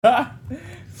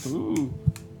Ooh.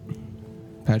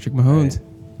 Patrick Mahomes.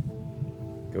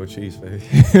 Hey. Go Chiefs, baby.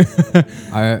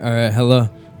 All right. Hello.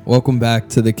 Welcome back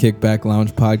to the Kickback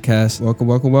Lounge podcast.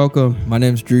 Welcome. My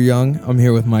name's Drew Young. I'm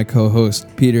here with my co-host,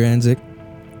 Peter Anzik.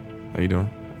 How you doing?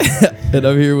 And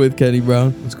I'm here with Kenny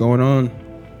Brown. What's going on?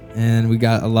 And we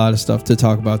got a lot of stuff to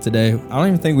talk about today. I don't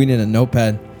even think we need a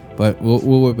notepad, but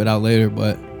we'll whip it out later.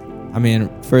 But, I mean,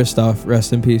 first off,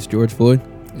 rest in peace, George Floyd.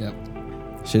 Yep.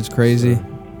 Shit's crazy. Sure.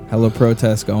 Hella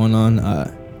protests going on.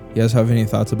 You guys have any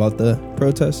thoughts about the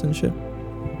protests and shit?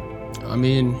 I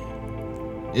mean,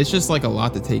 it's just like a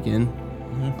lot to take in.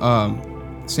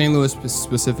 St. Louis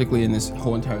specifically in this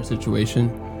whole entire situation,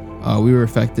 we were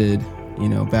affected,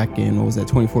 back in,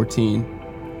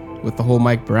 2014 with the whole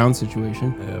Mike Brown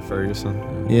situation. Yeah,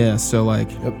 Ferguson. Yeah, so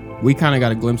we kind of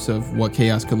got a glimpse of what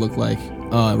chaos could look like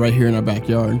right here in our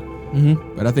backyard.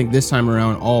 Mm-hmm. But I think this time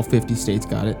around, all 50 states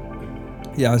got it.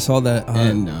 Yeah, I saw that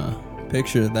And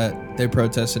picture that they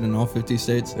protested in all 50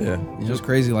 states. Yeah. Just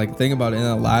crazy. Like, think about it. In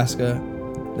Alaska,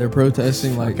 they're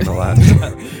protesting like In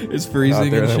Alaska. it's freezing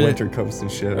Out there and in shit. the winter coats and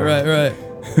shit. Right.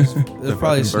 There's probably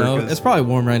fucking snow. burkas. It's probably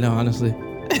warm right now, honestly.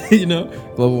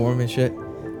 Global warming shit.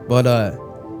 But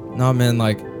no, man,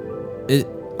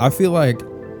 I feel like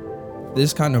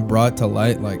this kind of brought to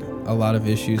light like a lot of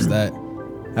issues that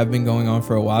have been going on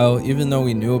for a while. Even though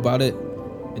we knew about it,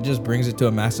 it just brings it to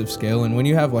a massive scale. And when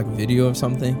you have like video of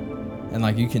something and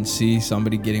like you can see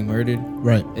somebody getting murdered,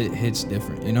 right. it hits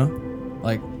different,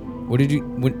 Like, what did you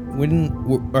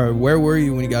where were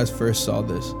you when you guys first saw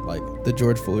this, like the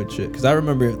George Floyd shit? Because I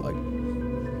remember like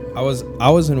I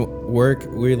was in work.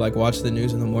 We like watched the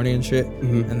news in the morning and shit,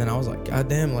 and then I was like, God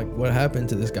damn, like what happened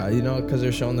to this guy? Because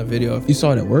they're showing the video of You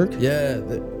saw it at work? yeah,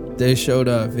 they showed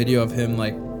a video of him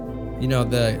like,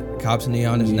 the cops knee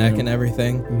on his neck and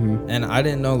everything, and I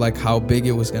didn't know like how big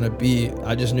it was gonna be.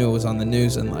 I just knew it was on the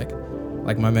news, and like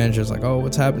my manager's like, oh,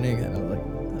 what's happening? And I was like,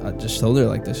 I just told her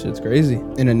like this shit's crazy.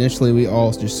 And initially we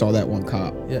all just saw that one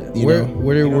cop. Yeah. You Where know?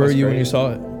 were what's you when you crazy?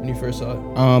 saw it? When you first saw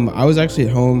it? I was actually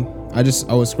at home. I was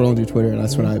scrolling through Twitter, and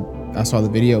that's when I saw the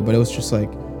video. But it was just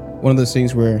like one of those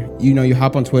things where you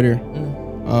hop on Twitter,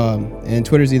 and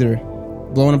Twitter's either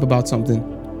blowing up about something,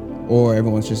 or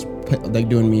everyone's just like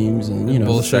doing memes and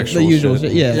Bullshit. the usual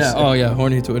shit. shit. Yeah. Yeah. Oh yeah.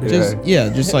 Horny Twitter.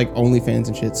 Just like OnlyFans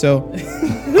and shit. So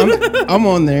I'm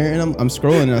on there and I'm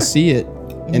scrolling and I see it,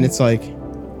 and it's like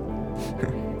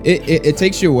it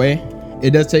takes you away.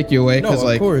 It does take you away No, because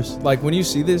of course. Like when you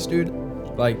see this dude,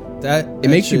 like that it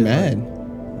makes you shit, mad.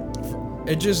 like,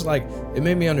 it just like it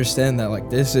made me understand that like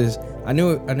this is. I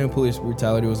knew police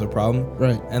brutality was a problem.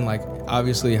 Right. And like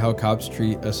obviously how cops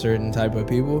treat a certain type of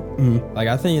people. Like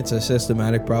I think it's a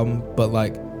systematic problem, but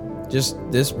like just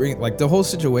this bring like the whole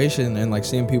situation and like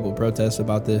seeing people protest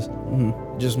about this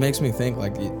just makes me think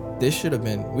like we should have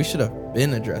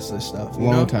been addressed this stuff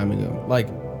Long time ago. Like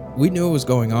we knew it was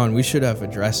going on. We should have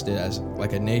addressed it as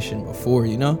like a nation before,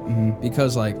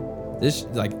 because like this,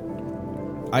 like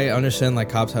I understand like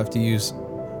cops have to use,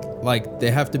 like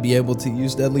they have to be able to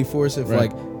use deadly force if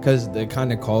Right. like, because the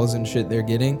kind of calls and shit they're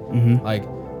getting, like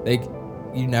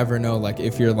you never know like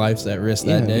if your life's at risk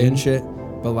that day and shit.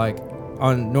 But like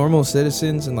on normal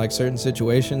citizens and like certain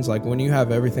situations, like when you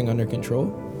have everything under control,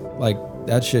 like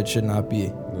that shit should not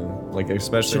be. Like,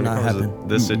 especially Should when it not comes happen. to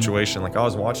this situation. Like, I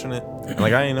was watching it, and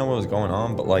like, I didn't know what was going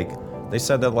on, but like, they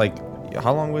said that like,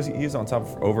 how long was he? He was on top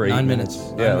for over 8 9 minutes.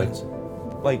 minutes. Yeah, 9 like,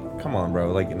 minutes. like, come on,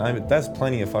 bro. Like, that's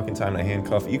plenty of fucking time to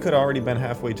handcuff. You could have already been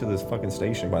halfway to this fucking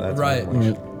station by that time. Right.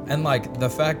 Like, And like the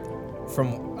fact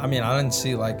I didn't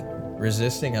see like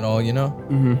resisting at all,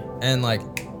 and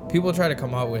like people try to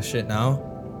come out with shit now,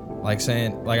 like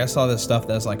saying, like I saw this stuff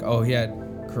that's like, oh, he had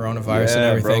coronavirus and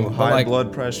everything, bro, but high like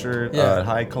blood pressure, Yeah.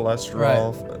 High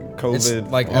cholesterol, it's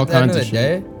COVID, like all at the end of kinds the of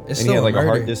day, and it's he still had like murder. a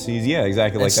heart disease. Yeah,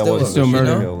 exactly. Like It's that still- was it's still the shit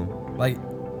murder. that killed him. Like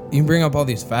you bring up all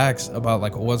these facts about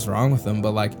like what's wrong with them,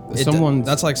 but like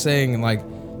that's like saying like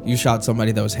you shot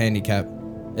somebody that was handicapped.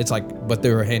 It's like, but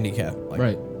they were handicapped. Like,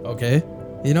 Right. Okay.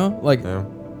 Like Yeah.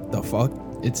 the fuck.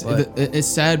 It's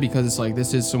sad because it's like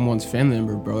this is someone's family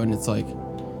member, bro, and it's like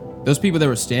those people that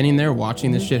were standing there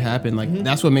watching this shit happen, like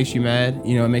that's what makes you mad.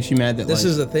 It makes you mad that This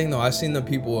is the thing though. I seen the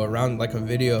people around, like a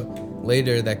video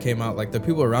later that came out, like the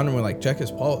people around him were like, check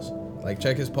his pulse. Like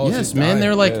check his pulse. Yes, He's man.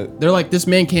 dying. They're like, this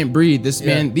man can't breathe. This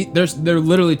Yeah. man, they're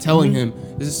literally telling him.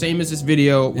 It's the same as this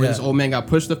video where this old man got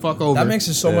pushed the fuck over. That makes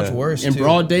it so much Yeah. worse. in too.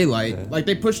 broad daylight. Like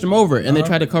they pushed him over and they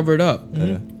tried to cover it up.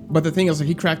 But the thing is, like,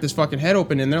 he cracked his fucking head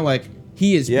open, and they're like,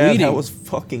 he is Yeah, bleeding. that was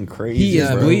fucking crazy. he is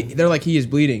bro. bleeding. They're like, he is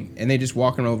bleeding, and they just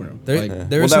walking over him. They're- Like,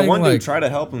 They were Well, that saying, one like, dude tried to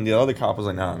help him. The other cop was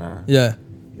like, nah. Yeah.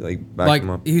 like back like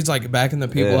him up. he's like backing the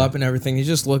people Yeah. up and everything. He's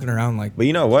just looking around like. But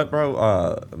you know what,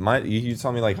 bro? You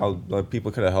told me like how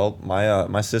people could have helped.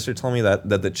 My sister told me that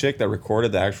the chick that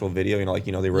recorded the actual video,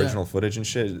 the original footage and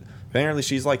shit. Apparently,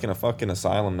 she's like in a fucking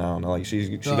asylum now. And, like she's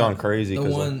gone crazy.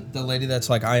 The lady that's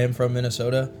like I am from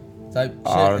Minnesota type shit.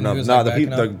 I don't know. No, the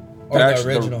people, the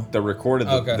original. The recorded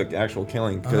the actual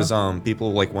killing because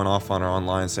people like went off on her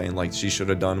online saying like she should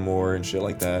have done more and shit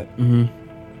like that. Mm-hmm.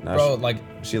 Now bro,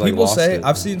 she people lost say it.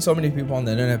 I've seen so many people on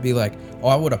the internet be like, "Oh,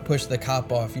 I would have pushed the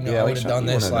cop off. I would have done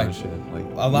this." Like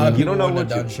a lot of people wouldn't have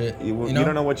done shit. You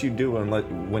don't know what you do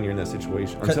when you're in that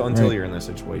situation until you're in that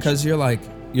situation. Because you're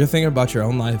thinking about your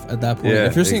own life at that point. Yeah,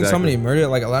 if you're seeing somebody murder,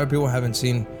 like a lot of people haven't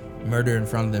seen murder in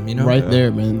front of them. Right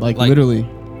there, man. Like literally,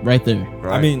 right there.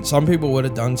 Right. I mean, some people would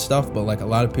have done stuff, but like a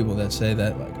lot of people that say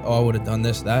that like, "Oh, I would have done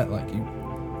this, that," like you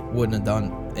wouldn't have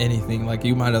done anything. Like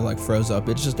you might have like froze up.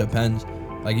 It just depends.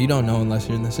 Like you don't know unless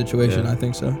you're in the situation. Yeah. I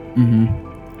think so.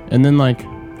 Mm-hmm. And then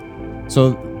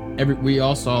we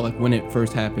all saw like when it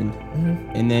first happened,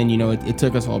 and then it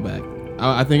took us all back.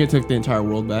 I think it took the entire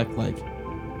world back. Like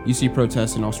you see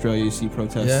protests in Australia, you see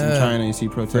protests in China, you see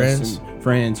protests in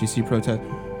France, you see protests.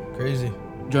 Crazy.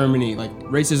 Germany, like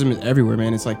racism is everywhere,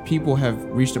 man. It's like people have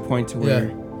reached a point to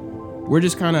where we're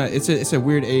just kind of it's a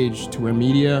weird age to where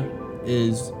media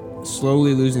is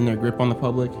slowly losing their grip on the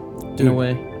public in a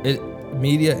way. I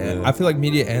feel like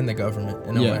media and the government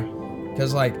in a way,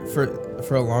 because like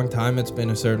for a long time it's been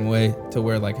a certain way to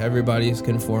where like everybody's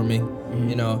conforming.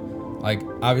 Like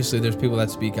obviously there's people that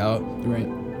speak out, right?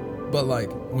 But like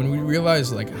when we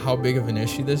realize like how big of an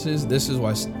issue this is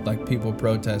why like people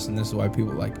protest, and this is why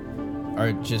people like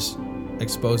are just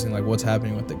exposing like what's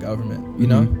happening with the government, you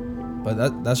know.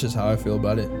 But that's just how I feel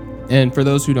about it. And for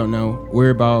those who don't know, we're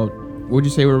about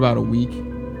a week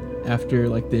after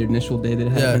like the initial day that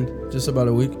it happened. Just about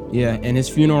a week. Yeah, and his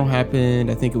funeral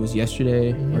happened, I think it was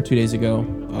yesterday or 2 days ago.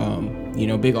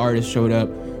 Big artists showed up,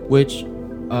 which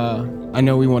I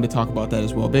know we want to talk about that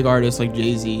as well. Big artists like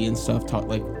Jay-Z and stuff,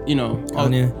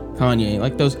 Kanye,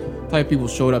 like those type of people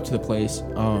showed up to the place,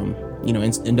 in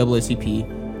NAACP.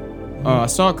 I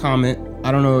saw a comment,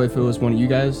 I don't know if it was one of you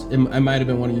guys, it might have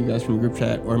been one of you guys from a group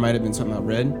chat, or it might have been something I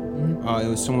read. It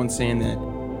was someone saying that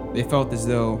they felt as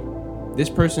though this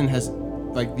person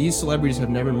these celebrities have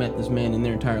never met this man in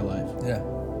their entire life. Yeah.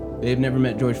 They've never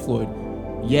met George Floyd.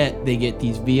 Yet they get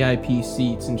these VIP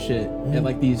seats and shit. And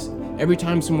like every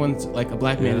time someone's like a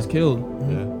black man is killed,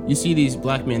 you see these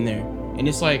black men there. And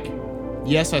it's like,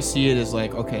 yes, I see it as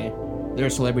like, okay, they're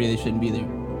a celebrity, they shouldn't be there.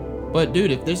 But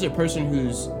dude, if there's a person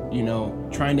who's,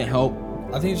 trying to help,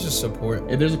 I think it's just support.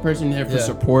 If there's a person there for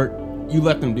support, you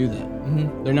let them do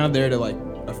that. They're not there to like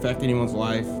affect anyone's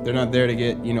life. They're not there to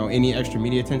get any extra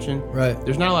media attention. Right.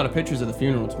 There's not a lot of pictures of the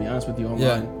funeral, to be honest with you,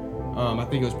 online. I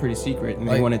think it was pretty secret, and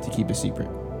they wanted to keep it secret.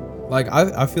 Like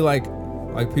I feel like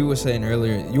people were saying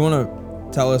earlier, you want to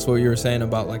tell us what you were saying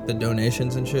about like the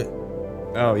donations and shit?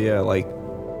 Oh yeah, like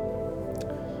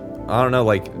I don't know,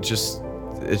 like it's just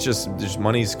there's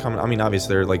money's coming. I mean,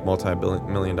 obviously they're like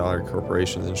multi-million-dollar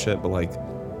corporations and shit, but like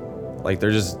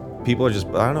they're just. People are just,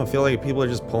 I don't know, I feel like people are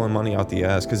just pulling money out the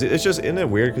ass. Because it's just, isn't it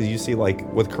weird? Because you see,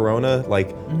 like, with Corona,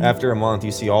 like, after a month,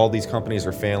 you see all these companies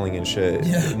are failing and shit.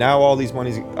 Yeah. Now all these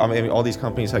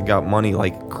companies have got money,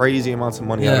 like, crazy amounts of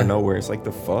money out of nowhere. It's like,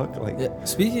 the fuck? Like,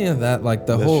 Speaking of that, like,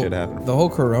 the whole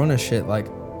Corona shit, like,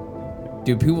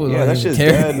 dude, people don't that even shit's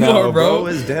care dead anymore, now, bro.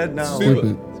 It's dead now.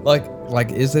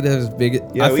 Like, is it as big?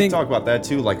 Yeah, we can talk about that,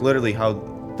 too. Like, literally how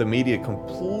the media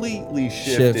completely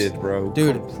shifted, bro.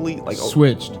 Dude,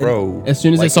 switched, bro. As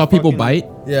soon as they saw people bite,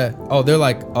 oh, they're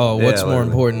like, oh, what's more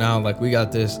important now? Like, we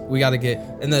got this, we got to get.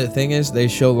 And the thing is, they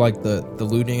show like the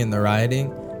looting and the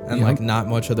rioting, and like not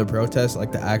much of the protest,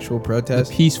 like the actual protest,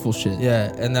 the peaceful shit.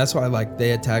 Yeah, and that's why like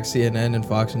they attacked CNN and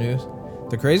Fox News.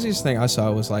 The craziest thing I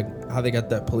saw was like how they got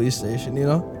that police station,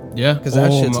 Yeah, because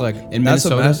that shit's like in that's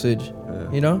Minnesota? a message,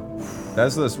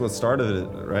 That's what started it,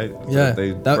 right? Yeah,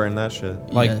 they burned that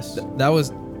shit. Like that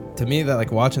was, to me, that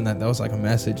like watching that was like a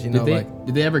message, Did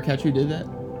they ever catch who did that?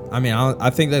 I mean, I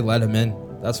think they let him in.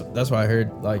 That's what I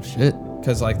heard. Like shit,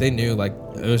 because like they knew like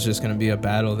it was just gonna be a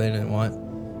battle they didn't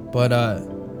want. But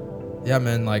yeah,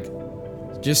 man, like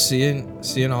just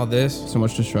seeing all this, so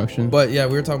much destruction. But yeah,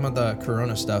 we were talking about the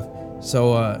Corona stuff.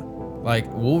 So like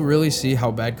we'll really see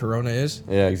how bad Corona is.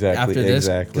 Yeah, exactly. After this,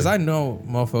 because I know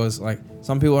mofos, like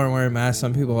some people aren't wearing masks,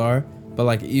 some people are, but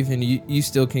like even you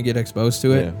still can get exposed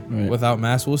to it without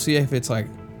masks. We'll see if it's like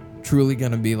truly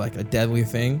gonna be like a deadly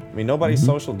thing. I mean, nobody's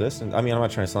social distance. I mean, I'm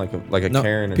not trying to sound like a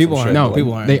Karen or people some aren't. shit. No,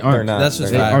 people aren't. They aren't. They're not. That's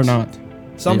just they facts. are not.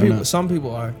 Some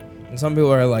people are, and some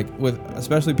people are like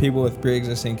especially people with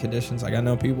pre-existing conditions. Like I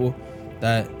know people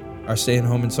that are staying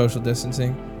home and social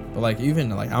distancing. But like even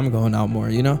like I'm going out more,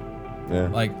 you know? Yeah.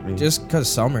 Like just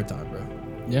cause summertime, bro.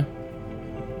 Yeah.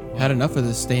 Had enough of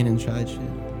this staying inside shit.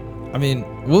 I mean,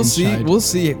 we'll Inside.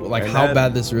 see like And how that-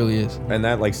 bad this really is. And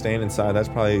that like staying inside, that's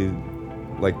probably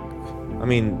like, I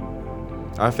mean,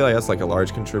 I feel like that's like a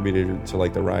large contributor to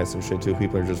like the riots and shit too.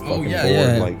 People are just fucking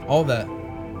bored. Like, all that.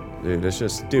 dude, it's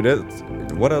just, dude, it's,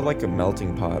 what a like a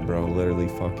melting pot, bro. Literally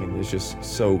fucking, it's just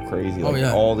so crazy.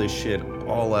 Like, all this shit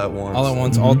all at once. All at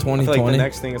once, all I 2020. feel like the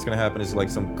next thing that's gonna happen is like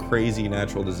some crazy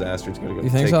natural disaster. It's gonna You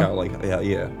think take so? out like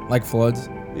yeah. Like floods.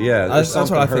 Yeah, That's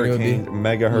there's what I something think it would be.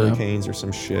 mega hurricanes or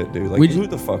some shit, dude. Like, We who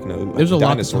the fuck knows? there's a lot to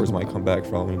Dinosaurs talk might about. come back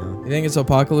for all we know. You think it's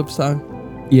apocalypse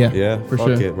time? Yeah. Yeah, for fuck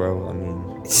sure. it, bro. I mean,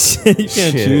 You can't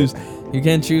Shit. choose. You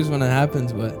can't choose when it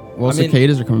happens, but Well, I mean,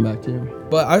 cicadas are coming back too.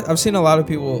 but I've seen a lot of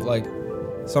people like,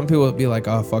 some people would be like,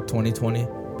 oh fuck 2020,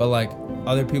 but like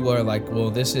other people are like, well,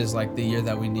 this is like the year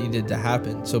that we needed to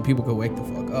happen, so people could wake the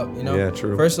fuck up, you know? Yeah,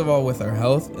 true. First of all, with our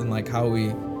health and like how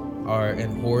we are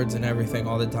in hordes and everything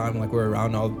all the time, like we're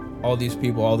around all these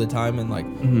people all the time, and like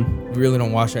we really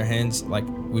don't wash our hands like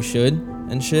we should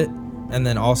and shit. And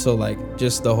then also like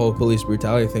just the whole police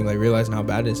brutality thing, like realizing how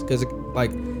bad it is, because like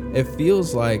it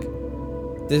feels like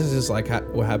this is just like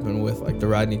what happened with like the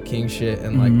Rodney King shit,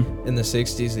 and like in the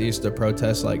 60s they used to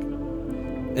protest like,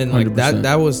 and like 100%.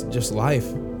 that was just life,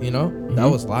 you know? That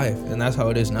was life, and that's how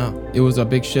it is now. It was a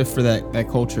big shift for that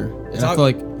culture. And I feel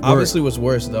like Obviously was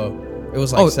worse though. It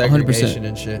was like 100%. segregation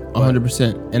and shit. but-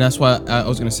 100%. And that's why I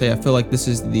was gonna say I feel like this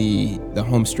is the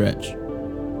home stretch.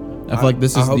 I feel like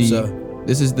this I is hope the so.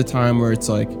 this is the time where it's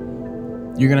like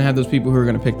you're gonna have those people who are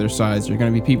gonna pick their sides. There's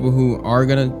gonna be people who are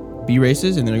gonna be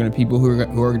racist, and there are gonna be people who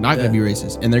are not gonna be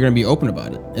racist, and they're gonna be open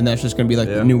about it. And that's just gonna be like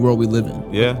the new world we live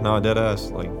in. yeah, no, dead ass.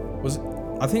 Like,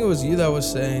 I think it was you that was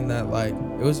saying that, like,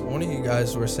 it was one of you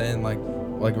guys were saying like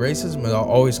racism is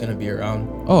always gonna be around.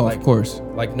 Oh, like, of course.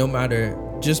 Like no matter,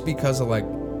 just because of like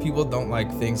people don't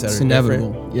like things that It's are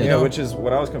inevitable. different. Yeah. you yeah, know? which is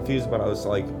what I was confused about. I was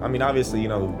like, I mean, obviously, you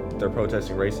know, they're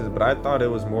protesting racism, but I thought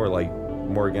it was more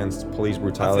against police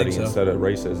brutality so. instead of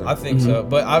racism. I think so,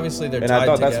 but obviously they're and tied I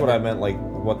thought together. that's what I meant, like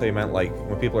what they meant, like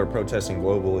when people are protesting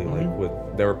globally,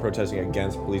 like they were protesting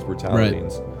against police brutality.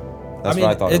 Right. And that's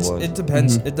what I thought it was. It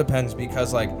depends. It depends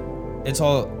because like it's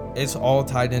all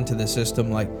tied into the system.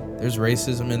 Like there's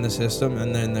racism in the system,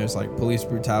 and then there's like police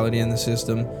brutality in the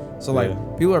system. So like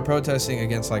people are protesting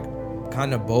against like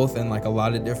kind of both and like a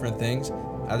lot of different things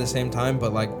at the same time.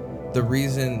 But like the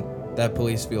reason that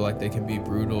police feel like they can be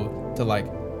brutal to like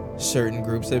certain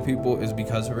groups of people is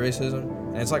because of racism,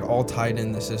 and it's like all tied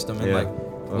in the system, and like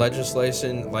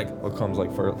legislation like It comes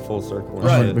like for full circle. And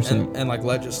right shit. percent. and like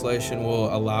legislation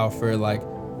will allow for like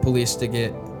police to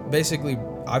get basically,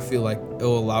 I feel like it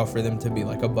will allow for them to be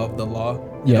like above the law,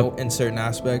 you know, in certain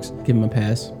aspects. Give them a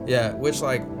pass. Yeah, which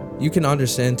like you can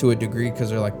understand to a degree because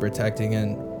they're like protecting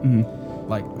and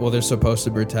like, well, they're supposed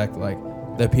to protect like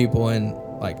the people, and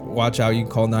like watch out, you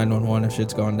can call 911 if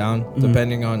shit's going down,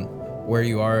 depending on where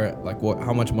you are, like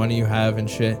how much money you have and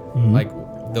shit. Like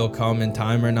they'll come in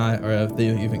time or not, or if they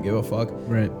even give a fuck.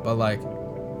 Right. But like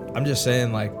I'm just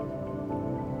saying, like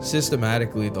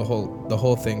systematically the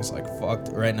whole thing's like fucked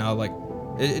right now. Like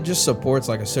it just supports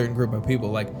like a certain group of people.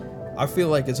 Like I feel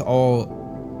like it's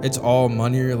all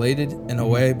money related in a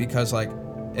way, because like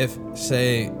if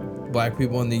say black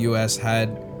people in the US had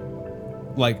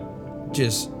like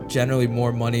just generally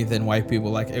more money than white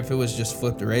people, like if it was just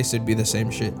flipped the race, it'd be the same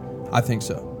shit. I think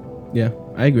so. Yeah,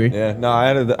 I agree. Yeah, no, I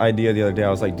had the idea the other day. I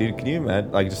was like, dude, can you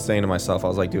imagine? Like, just saying to myself, I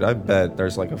was like, dude, I bet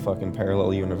there's like a fucking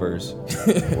parallel universe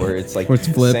where it's like Where it's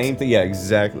flipped. same thing. Yeah,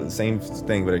 exactly, same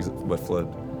thing, but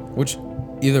flipped. Which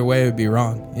either way would be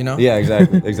wrong, you know? Yeah,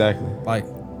 exactly, exactly. Like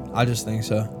I just think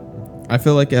so. I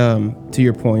feel like to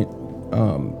your point,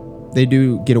 they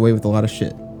do get away with a lot of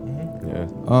shit. Yeah.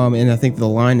 And I think the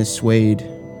line is swayed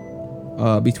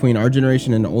between our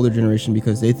generation and the older generation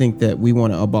because they think that we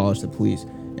want to abolish the police.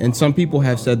 And some people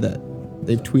have said that.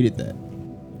 They've tweeted that.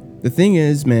 The thing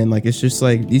is, man, like it's just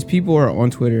like these people are on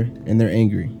Twitter and they're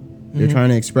angry. They're trying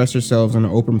to express themselves on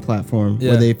an open platform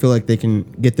where they feel like they can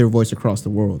get their voice across the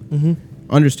world.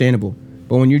 Understandable.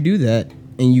 But when you do that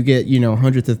and you get,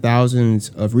 hundreds of thousands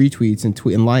of retweets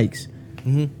and likes,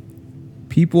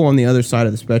 people on the other side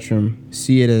of the spectrum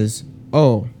see it as,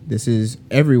 oh, this is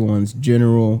everyone's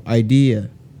general idea.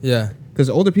 Yeah. Because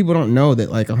older people don't know that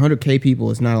like 100K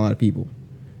people is not a lot of people.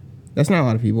 That's not a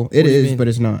lot of people. It do you is, mean? but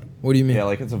it's not. What do you mean? Yeah,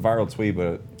 like it's a viral tweet,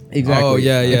 but Exactly. Oh,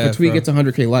 yeah, yeah, If a tweet bro. gets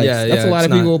 100K likes, Yeah, that's yeah, a lot it's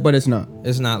of not- people, but it's not.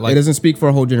 It's not It like doesn't speak for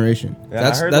a whole generation. Yeah,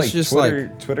 That's- I heard that's like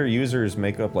just Twitter users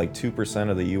make up like 2%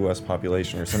 of the U.S.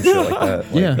 population or some shit like that.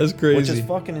 Like, Yeah. That's crazy. Which is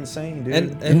fucking insane, dude.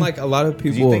 and like a lot of 'Cause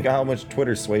people. you think of how much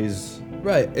Twitter sways.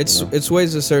 Right. It's You know? it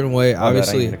sways a certain way. My bad, I ain't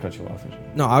Obviously, gonna cut you off.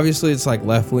 no. Obviously, it's like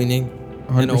left leaning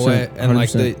in a 100%, way, and like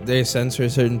 100%. they censor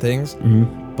certain things.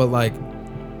 Mm-hmm. But like,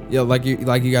 yeah, like you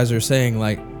guys are saying,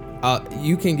 like,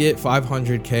 you can get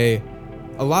 500K.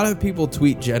 A lot of people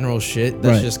tweet general shit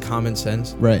that's Right. just common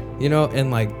sense, Right. you know,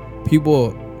 and like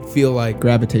people feel like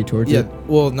Gravitate towards yeah. it.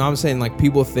 Well, no, I'm saying like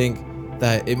people think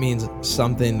that it means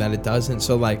something that it doesn't.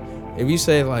 So like, if you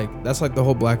say like that's like the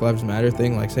whole Black Lives Matter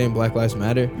thing, like saying Black Lives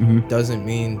Matter Mhm. doesn't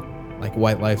mean like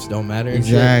white lives don't matter. And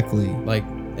shit. Exactly. Like,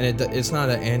 and it's not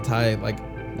an anti like.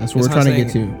 That's what it's we're not trying to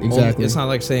get saying to. Exactly. It's not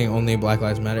like saying only Black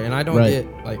Lives Matter, and I don't Right. get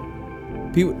like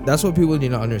people. That's what people need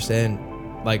to understand.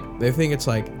 Like they think it's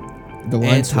like the line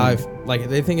anti, swing. like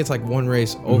they think it's like one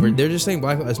race over. Mhm. They're just saying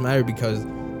Black Lives Matter because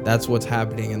that's what's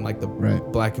happening in like the Right.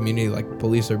 black community. Like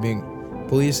police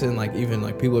and like even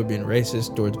like people are being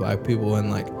racist towards black people, and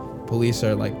like police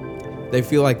are like they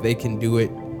feel like they can do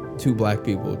it to black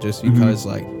people just because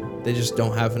like they just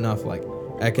don't have enough like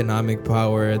economic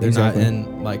power. They're Exactly. not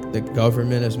in like the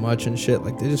government as much and shit.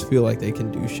 Like they just feel like they can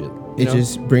do shit. You It know?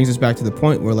 just brings us back to the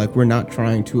point where like we're not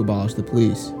trying to abolish the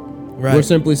police. right. We're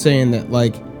simply saying that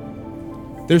like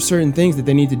there's certain things that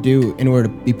they need to do in order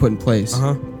to be put in place.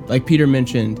 Uh-huh. Like Peter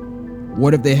mentioned,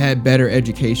 what if they had better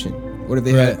education? What if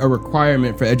they had Right. a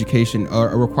requirement for education, or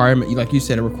a requirement, like you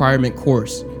said, a requirement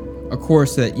course, a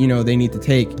course that they need to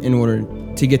take in order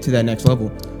to get to that next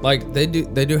level? Like they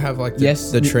do have like the,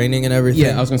 Yes, the training and everything.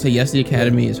 Yeah, I was gonna say yes. The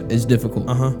academy is difficult.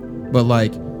 Uh-huh. But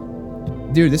like,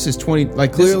 dude, this is 20.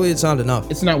 Like Clearly it's not enough.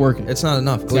 it's not working. It's not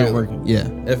enough. It's Clearly. not working. Yeah.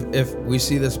 If we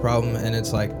see this problem and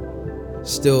it's like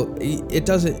still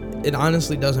it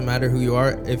honestly doesn't matter who you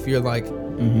are. If you're like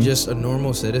just a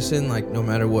normal citizen, like no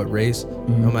matter what race,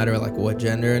 no matter like what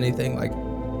gender or anything, like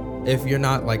if you're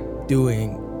not like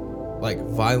doing like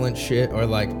violent shit or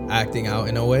like acting out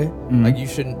in a way, like you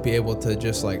shouldn't be able to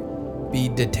just like be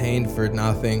detained for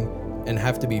nothing and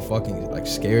have to be fucking like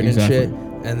scared Exactly. and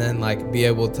shit, and then like be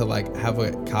able to like have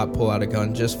a cop pull out a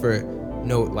gun just for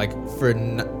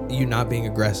you not being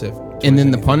aggressive. And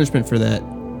then the towards punishment for that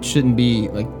shouldn't be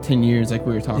like 10 years like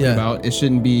we were talking Yeah. about. It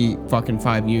shouldn't be fucking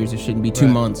 5 years. It shouldn't be 2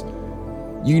 Right. months.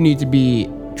 You need to be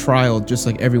trialed just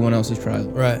like everyone else is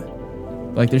trialed. right.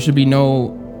 Like there should be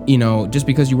no, just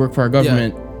because you work for our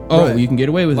government, Right. you can get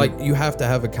away with Like it. you have to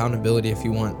have accountability if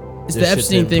you want. It's the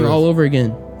Epstein thing all over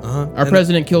again. Uh-huh. Our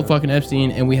president killed fucking Epstein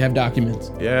and we have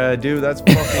documents. Yeah, dude, that's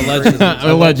fucking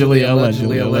Allegedly.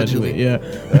 allegedly. Yeah.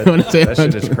 That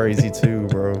shit is crazy too,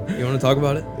 bro. You want to talk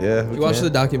about it? Yeah. You watched the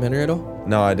documentary at all?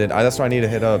 No, I did. That's why I need to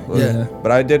hit up. Yeah.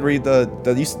 But I did read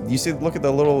you see, look at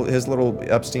his little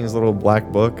Epstein's little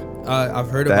black book. I've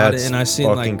heard about it That's and I've seen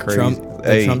fucking like crazy. Trump,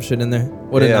 Hey. Trump shit in there.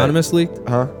 What Yeah. Anonymous leaked?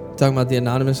 Huh? Talking about the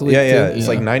Anonymous leak? Yeah, yeah. too? It's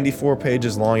like 94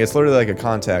 pages long. It's literally like a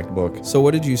contact book. So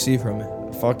what did you see from it?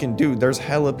 Fucking dude, there's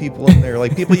hella people in there.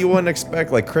 Like people you wouldn't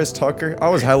expect, like Chris Tucker. I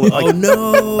was hella like,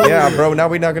 no! yeah, bro. Now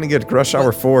we're not gonna get Rush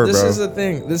Hour 4, This bro. is the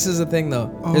thing. This is the thing though.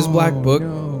 His black book.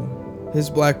 His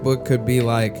black book could be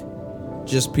like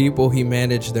just people he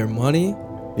managed their money.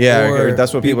 Yeah, or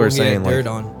that's what people are he saying. had dirt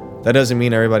Like, on. that doesn't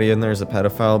mean everybody in there is a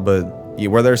pedophile, but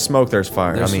where there's smoke, there's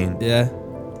fire. I mean, yeah.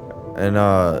 and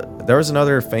there was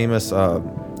another famous. I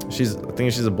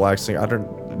think she's a black singer. I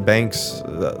don't Banks.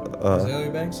 Azalea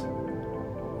Banks.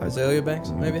 Azalea Banks,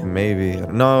 maybe. Maybe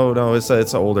no. It's an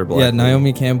older black. Yeah, lady.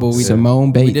 Naomi Campbell.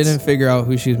 Simone Bates. We didn't figure out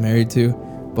who she's married to,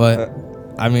 but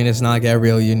I mean, it's not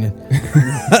Gabrielle Union.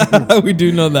 We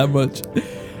do know that much.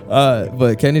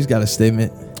 But Kenny's got a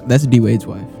statement. That's D Wade's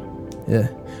wife. Yeah.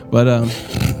 But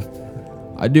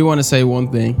I do want to say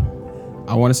one thing.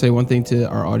 I want to say one thing to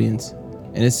our audience,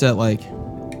 and it's that like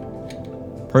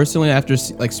personally, after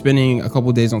like spending a couple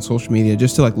of days on social media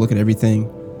just to like look at everything,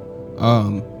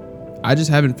 I just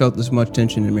haven't felt this much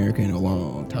tension in America in a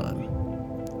long time.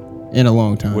 In a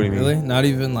long time. What do you mean? Really? Not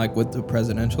even like with the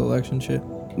presidential election shit?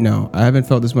 No, I haven't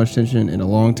felt this much tension in a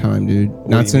long time, dude. What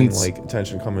Not do you mean, since like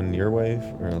tension coming your way,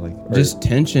 or like just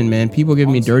tension, man. People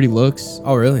giving me dirty looks.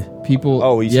 Oh, really? People.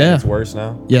 Oh, you yeah. said it's worse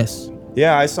now. Yes.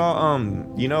 Yeah, I saw.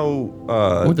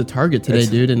 I went to Target today, it's-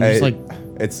 dude, and hey, just like.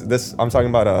 it's this. I'm talking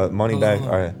about money back. All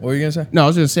right. What were you gonna say? No, I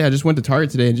was gonna say I just went to Target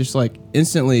today and just like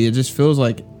instantly it just feels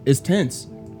like it's tense.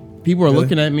 People are Really?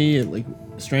 looking at me like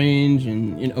strange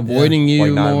and avoiding you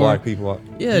Like more. non-black people.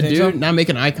 Yeah, You think dude. so? Not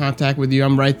making eye contact with you.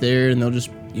 I'm right there, and they'll just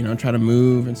try to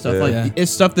move and stuff Yeah. like.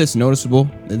 It's stuff that's noticeable.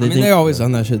 That I mean, they've always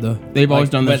done that shit though. they've always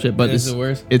Like, done that shit, but is it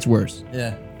worse? It's worse.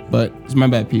 Yeah. But it's my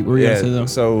bad, Pete. What were you gonna say though?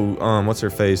 So what's her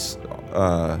face?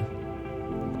 I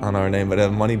don't know her name, but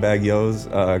Moneybag Yo's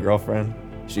girlfriend.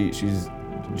 She's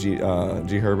G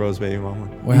Herbo's baby mama.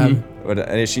 What happened? But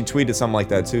and she tweeted something like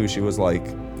that too. She was like,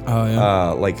 Oh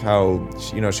yeah. like how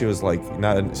she was like,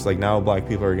 now black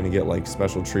people are gonna get like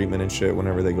special treatment and shit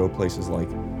whenever they go places like.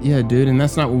 Yeah, dude, and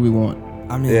that's not what we want.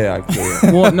 I mean, Yeah, I feel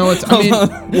it. Well, no, it's. I mean,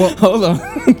 well, hold on.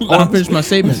 I want to finish my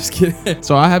statement. Just kidding.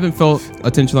 So I haven't felt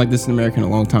attention like this in America in a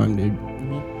long time,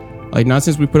 dude. Like not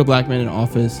since we put a black man in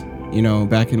office,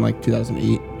 back in like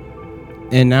 2008,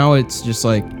 and now it's just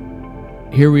like,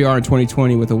 here we are in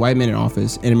 2020 with a white man in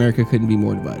office, and America couldn't be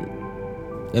more divided,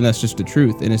 and that's just the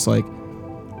truth. And it's like,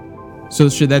 so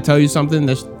should that tell you something?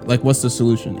 That's like, what's the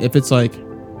solution? If it's like,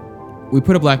 we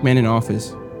put a black man in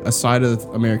office, a side of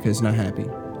America is not happy.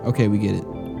 Okay, we get it.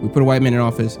 We put a white man in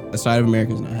office, a side of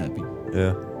America is not happy.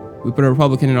 Yeah. We put a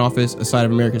Republican in office, a side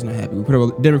of America is not happy. We put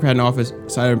a Democrat in office, a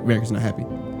side of America is not happy.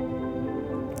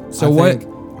 So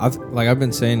I've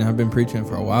been saying, I've been preaching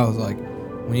for a while. Is like,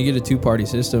 when you get a two-party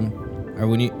system,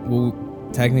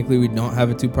 or technically we don't have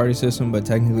a two-party system, but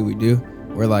technically we do.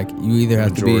 Where like you either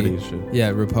have Majority to be,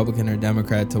 Republican or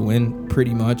Democrat to win,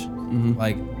 pretty much. Mm-hmm.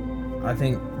 Like, I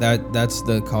think that's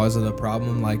the cause of the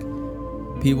problem. Like,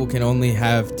 people can only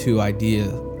have two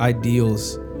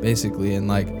ideals basically, and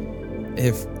like,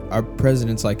 if our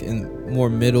president's like in more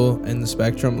middle in the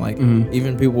spectrum, like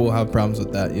even people will have problems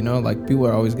with that. Like people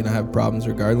are always gonna have problems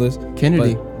regardless.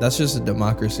 Kennedy, but that's just a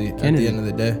democracy at the end of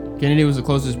the day. Kennedy was the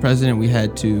closest president we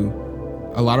had to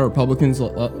a lot of Republicans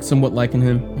somewhat liking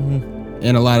him,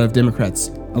 and a lot of Democrats.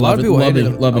 A lot of people hated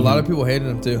him. A lot of people hated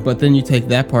him too. But then you take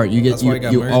that part,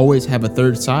 you always have a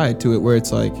third side to it where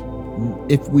it's like,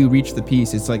 if we reach the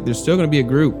peace, it's like there's still going to be a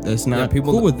group that's not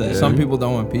cool with that. Some people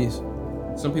don't want peace.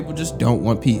 Some people just don't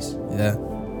want peace. Yeah.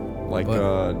 Like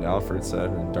Alfred said,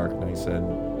 and Dark Knight said,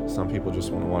 some people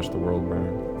just want to watch the world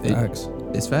burn. Facts.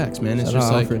 It's facts, man. It's Shout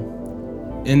just out like, Alfred.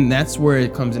 and that's where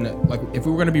it comes in. Like, if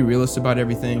we were going to be realist about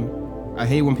everything, I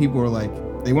hate when people are like,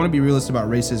 they want to be realist about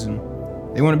racism.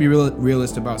 They want to be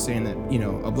realist about saying that,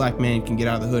 a black man can get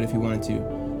out of the hood if he wanted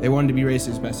to. They wanted to be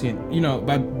racist by saying,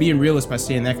 by being realist by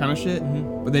saying that kind of shit.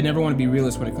 But they never want to be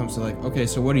realist when it comes to like, okay,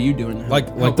 so what are you doing?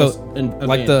 Like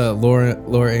the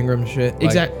Laura Ingraham shit.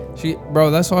 Exactly.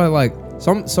 That's why like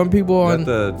some people on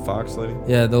the Fox lady.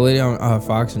 Yeah, the lady on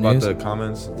Fox News. About the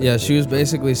comments. Yeah, she was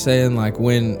basically saying like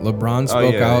when LeBron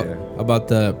spoke out about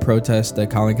the protest, the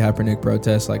Colin Kaepernick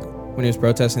protest, like when he was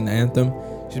protesting the anthem.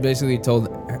 She basically told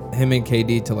him and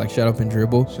KD to like shut up and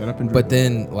dribble. But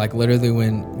then like literally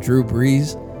when Drew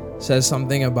Brees says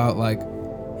something about like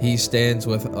he stands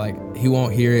with like he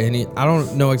won't hear any, I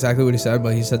don't know exactly what he said,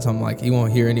 but he said something like he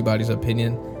won't hear anybody's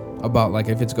opinion about like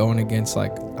if it's going against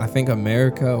like I think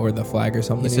America or the flag or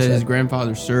something. He said his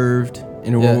grandfather served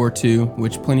in World War II,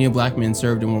 which plenty of black men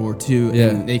served in World War II,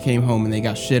 and they came home and they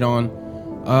got shit on.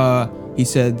 He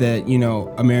said that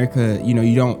America,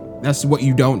 you don't. That's what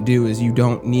you don't do is you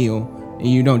don't kneel and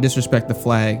you don't disrespect the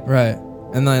flag. Right.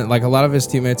 And then like a lot of his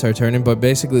teammates are turning, but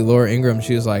basically Laura Ingraham,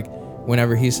 she was like,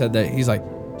 whenever he said that, he's like,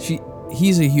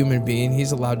 he's a human being.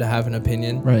 He's allowed to have an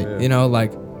opinion. Right. Yeah.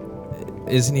 Like,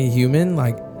 isn't he human?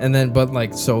 Like, and then, but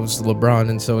like, so is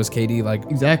LeBron and so is KD. Like,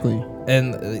 exactly.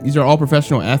 And these are all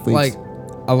professional athletes. Like,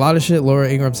 a lot of shit Laura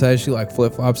Ingraham says, she like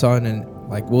flip flops on, and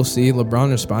like, we'll see.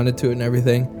 LeBron responded to it and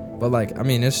everything. But like, I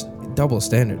mean, it's double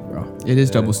standard, bro. It is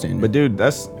double standard. But dude,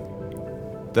 that's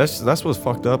what's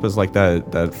fucked up is like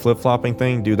that flip flopping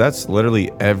thing, dude. That's literally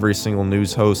every single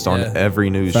news host on every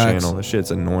news channel. That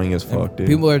shit's annoying as fuck, dude.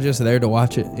 People are just there to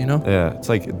watch it, Yeah, it's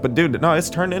like, but dude, no,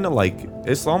 it's turned into like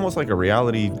it's almost like a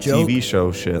reality TV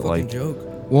show shit. Fucking like joke.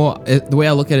 Well, the way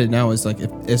I look at it now is like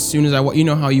as soon as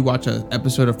how you watch an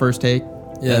episode of First Take.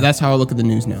 Yeah, that's how I look at the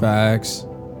news now. Facts.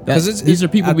 Because these are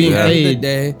people being paid. At the end of the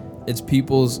day, it's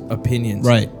people's opinions.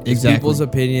 Right, exactly. It's people's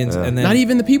opinions, and then not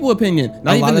even the people opinion.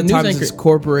 Not even the news anchor. It's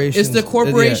corporations. It's the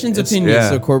corporation's opinion.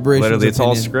 It's the corporation's literally, it's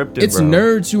all opinion. scripted. It's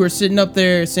nerds who are sitting up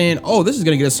there saying, "Oh, this is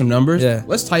gonna get us some numbers. Yeah.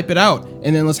 Let's type it out,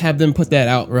 and then let's have them put that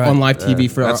out on live TV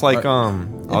for." That's I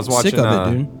was watching sick of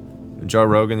it, dude. Joe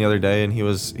Rogan the other day, and he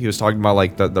was talking about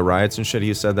like the riots and shit.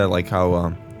 He said that like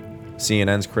how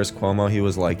CNN's Chris Cuomo, he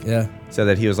was like said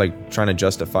that he was like trying to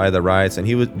justify the riots,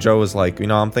 and Joe was like,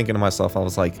 I'm thinking to myself, I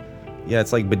was like, yeah,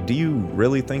 it's like, but do you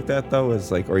really think that though?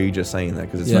 It's like, or are you just saying that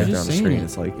because it's right there on the screen?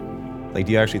 It's like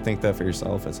do you actually think that for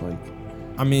yourself? It's like,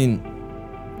 I mean,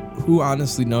 who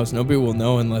honestly knows? Nobody will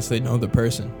know unless they know the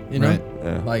person, Right.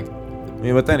 Yeah. Like,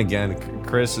 mean, but then again,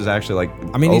 Chris is actually like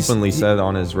openly said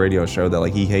on his radio show that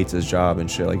like he hates his job and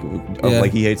shit,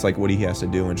 like he hates like what he has to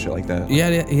do and shit like that.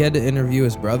 Yeah, he had to interview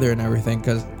his brother and everything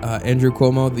because Andrew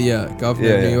Cuomo, the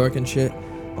governor of New York and shit,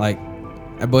 like.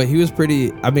 But he was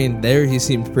pretty. I mean, there he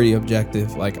seemed pretty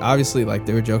objective. Like obviously, like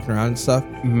they were joking around and stuff.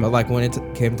 But like when it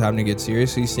came time to get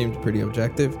serious, he seemed pretty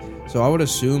objective. So I would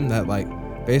assume that like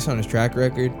based on his track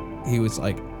record, he was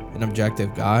like an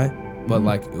objective guy. But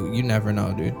like you never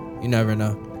know, dude. You never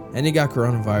know. And he got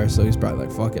coronavirus, so he's probably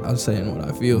like, "Fuck it, I'm saying what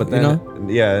I feel." But then,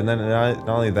 yeah, and then not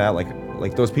only that,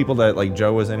 like those people that like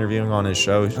Joe was interviewing on his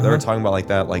show, they were talking about like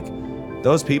that, like.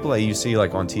 Those people that you see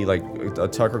like on T, like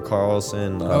Tucker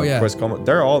Carlson, Chris Cuomo,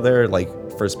 they're all there like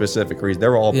for specific reasons. They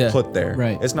were all put there.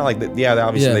 Right. It's not like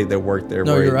obviously they worked there,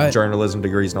 you're right. Journalism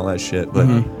degrees and all that shit. But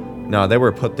no, they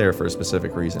were put there for a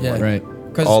specific reason. Yeah, like, right.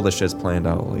 Cause all the shit's planned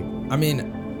out. Like, I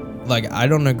mean, like I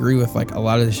don't agree with like a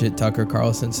lot of the shit Tucker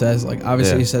Carlson says. Like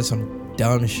obviously he says some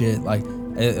dumb shit. Like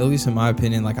at least in my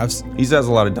opinion, like he says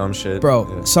a lot of dumb shit.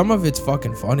 Bro, some of it's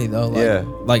fucking funny though.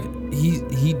 Like, like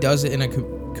he does it in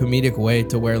a comedic way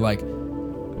to where like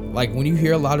when you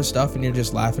hear a lot of stuff and you're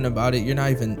just laughing about it, you're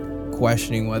not even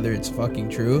questioning whether it's fucking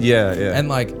true. Yeah. And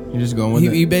like you're just going with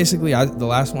it. He basically, the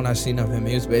last one I seen of him,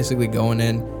 he was basically going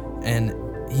in and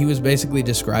he was basically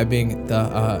describing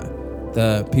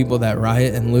the people that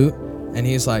riot and loot, and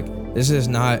he's like, this is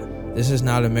not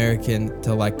American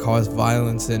to like cause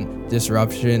violence and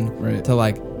disruption to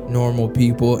like normal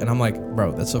people. And I'm like,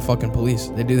 bro, that's the fucking police.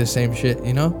 They do the same shit,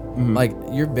 you know? Like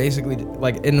you're basically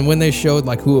like, and when they showed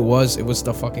like who it was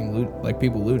the fucking loot, like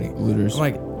people looters. I'm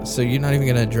like, so you're not even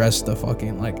gonna address the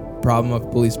fucking like problem of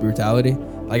police brutality?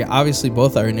 Like obviously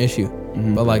both are an issue,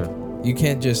 but like you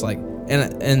can't just like,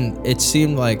 and it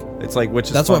seemed like it's like, which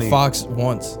is that's funny. what Fox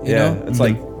wants, you know? It's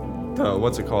like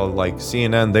what's it called, like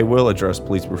CNN, they will address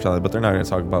police brutality, but they're not gonna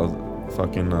talk about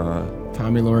fucking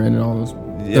Tommy Lauren and all those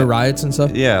the riots and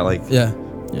stuff.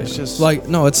 It's just like,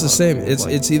 no, it's the same.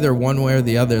 It's either one way or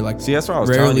the other. Like, see, that's what I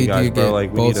was telling you guys, bro.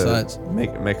 Like, we need to sides.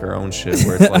 make our own shit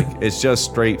where it's like it's just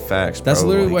straight facts, bro. That's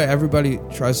literally like, what everybody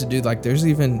tries to do. Like, there's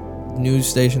even news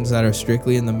stations that are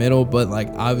strictly in the middle, but like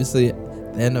obviously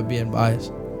they end up being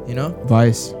biased. You know,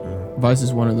 Vice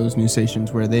is one of those news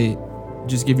stations where they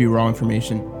just give you raw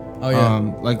information. Oh yeah.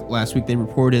 Like last week they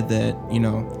reported that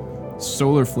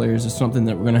solar flares is something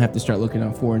that we're gonna have to start looking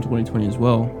out for in 2020 as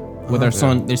well. With our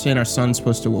sun, they're saying our sun's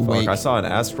supposed to awake. I saw an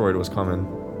asteroid was coming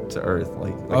to Earth,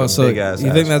 like oh, a so big ass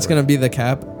you think that's gonna be the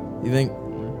cap? You think?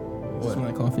 Smell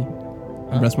like coffee?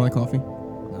 My breath smell like coffee?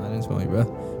 No, I didn't smell your breath.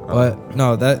 But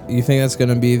no, that you think that's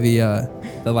gonna be the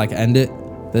like end it,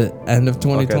 the end of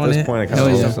 2020? At this point, I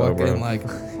kind of hope so, bro. Like,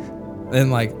 and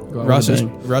like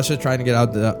Russia trying to get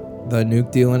out the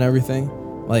nuke deal and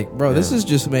everything. Like, bro, this is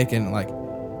just making like.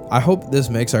 I hope this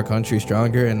makes our country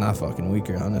stronger and not fucking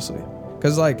weaker, honestly.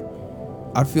 Cause like,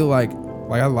 I feel like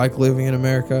I like living in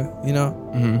America, you know.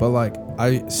 But like,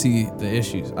 I see the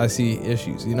issues. I see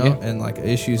issues, you know, and like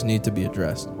issues need to be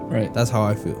addressed. Right. That's how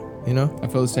I feel, you know. I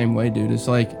feel the same way, dude. It's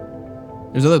like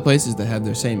there's other places that have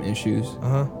their same issues.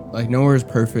 Like nowhere is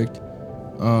perfect.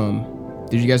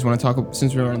 Did you guys want to talk,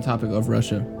 since we're on the topic of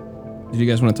Russia? Did you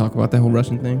guys want to talk about that whole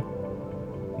Russian thing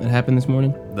that happened this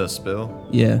morning? The spill.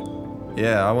 Yeah.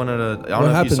 Yeah, I wanted to. I what don't know if you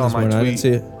happened saw this my morning? tweet. I didn't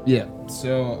see it. Yeah.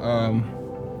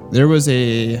 So there was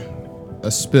a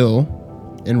spill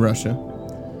in Russia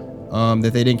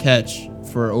that they didn't catch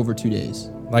for over 2 days.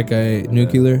 Like a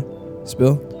nuclear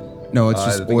spill? No, it's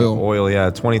just oil. Oil, yeah,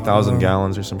 20,000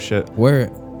 gallons or some shit.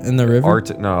 Where? In the river?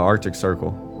 Arctic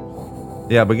Circle.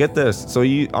 Yeah, but get this. So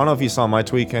I don't know if you saw my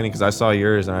tweet, Kenny, because I saw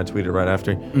yours and I tweeted right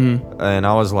after. And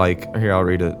I was like, here, I'll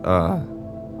read it.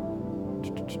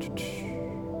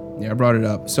 Yeah, I brought it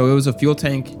up. So it was a fuel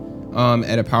tank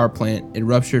at a power plant. It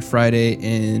ruptured Friday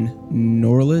in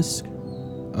Norilsk,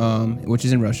 which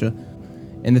is in Russia.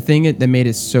 And the thing that made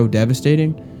it so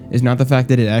devastating is not the fact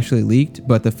that it actually leaked,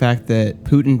 but the fact that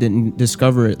Putin didn't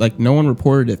discover it. Like, no one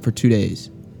reported it for 2 days.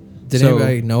 Did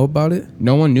anybody know about it?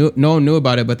 No one knew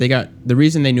about it, but the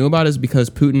reason they knew about it is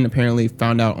because Putin apparently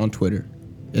found out on Twitter.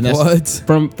 And that's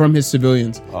what? From his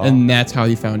civilians. And that's how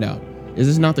he found out. Is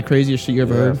this not the craziest shit you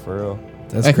ever heard? For real.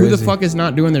 That's like, crazy. who the fuck is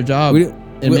not doing their job and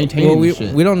maintaining this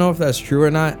shit? We don't know if that's true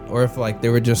or not, or if like they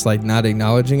were just like not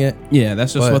acknowledging it. Yeah,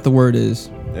 that's just what the word is.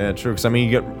 Yeah, true. Because I mean,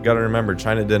 you got to remember,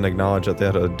 China didn't acknowledge that they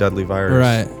had a deadly virus.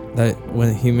 Right. That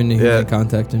when human to human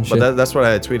contact and shit. But that's what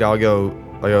I had tweeted. I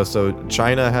go. So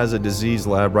China has a disease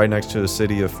lab right next to a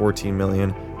city of 14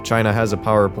 million. Russia has a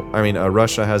power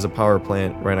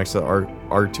plant right next to the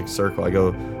Arctic Circle. I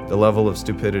go, the level of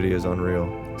stupidity is unreal.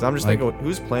 'Cause I'm just Like- thinking,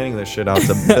 who's planning this shit out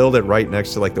to build it right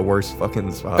next to like the worst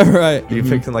fucking spot? Right. You're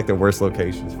picking like the worst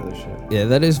locations for this shit. Yeah,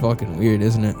 that is fucking weird,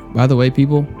 isn't it? By the way,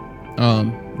 people,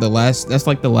 that's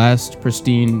like the last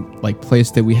pristine like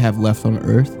place that we have left on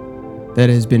Earth that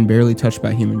has been barely touched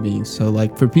by human beings. So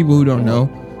like for people who don't know,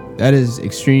 that is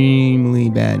extremely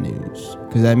bad news.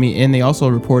 Because and they also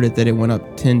reported that it went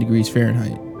up 10 degrees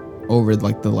Fahrenheit over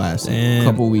like the last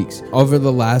couple weeks. Over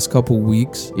the last couple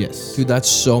weeks? Yes. Dude, that's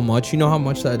so much. You know how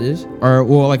much that is? Or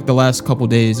well, like the last couple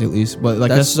days at least. But like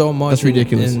that's so much. That's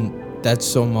ridiculous. And that's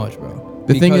so much, bro.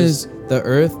 The thing Because is, the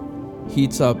Earth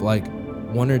heats up like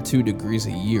 1 or 2 degrees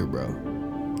a year, bro.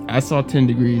 I saw 10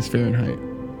 degrees Fahrenheit.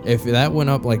 If that went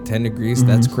up like 10 degrees,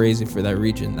 that's crazy for that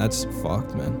region. That's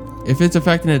fucked, man. If it's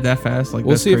affecting it that fast, like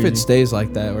We'll that's see crazy. if it stays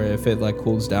like that or if it like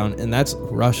cools down. And that's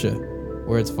Russia,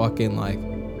 where it's fucking like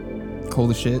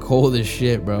cold as shit. cold as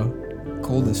shit, bro.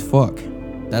 Cold as fuck.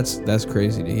 That's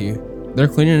crazy to hear. They're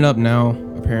cleaning it up now,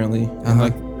 apparently. And Uh-huh.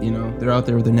 like, they're out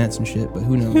there with their nets and shit, but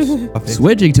who knows?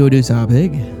 Switching to a new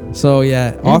topic. So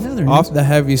yeah, another off news. the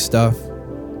heavy stuff.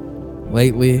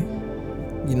 Lately,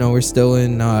 we're still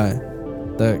in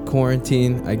the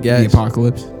quarantine, I The guess.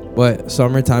 apocalypse. But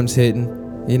summertime's hitting,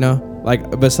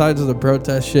 like besides the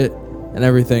protest shit and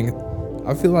everything,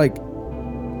 I feel like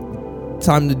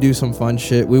time to do some fun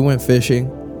shit. We went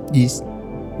fishing. Yes.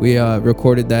 We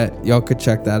recorded that. Y'all could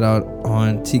check that out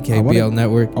on TKBL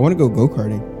Network. I want to go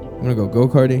go-karting. I'm gonna go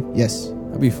karting. Yes.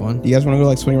 That'd be fun. Do you guys want to go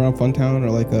like swing around Funtown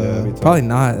or like that'd be tough. Probably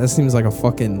not. That seems like a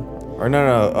fucking. Or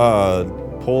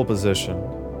no, pole position.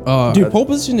 Dude, pole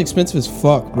position expensive as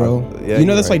fuck, bro. yeah, you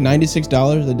know you're that's right. like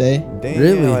 $96 a day. Damn,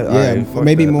 Really? Yeah, fuck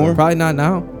maybe that, more. though. Probably not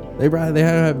now. They haven't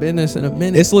had business in a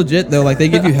minute. It's legit though. Like they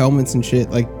give you helmets and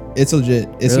shit. Like it's legit.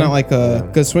 It's Really? not like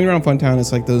because swing around Funtown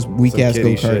is like those weak ass go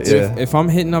kiddie karts. shit, yeah. If I'm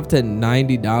hitting up to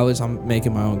 $90, I'm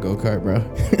making my own go kart, bro.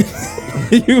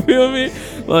 You feel me?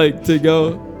 Like to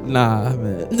go. Nah,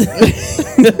 man.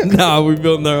 Nah, we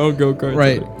building our own go kart.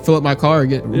 Right. Fill up my car,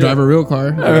 drive a real car.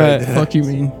 All right. Fuck you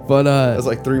mean? But That's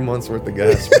like 3 months worth of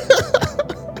gas.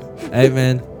 hey,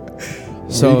 man.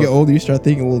 So when you get So older, you start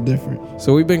thinking a little different.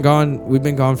 we've been gone. We've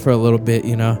been gone for a little bit,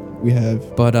 We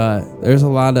have. But there's a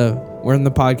lot of. We're in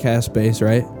the podcast space,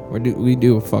 right? We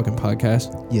do a fucking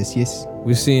podcast. Yes.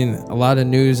 We've seen a lot of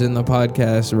news in the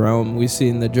podcast realm. We've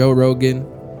seen the Joe Rogan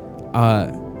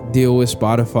deal with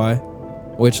Spotify,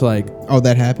 which like, Oh,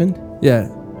 that happened? yeah.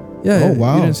 Oh,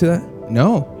 wow. You didn't see that?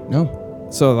 No.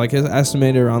 So like it's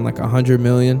estimated around like 100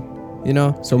 million,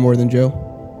 So more than Joe,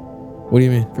 What do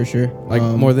you mean? for sure. Like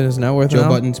more than his net worth Joe now?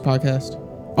 Budden's podcast.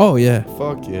 Oh yeah.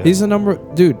 Fuck yeah. He's the number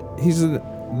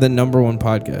one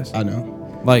podcast. I know.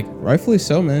 Like, Rightfully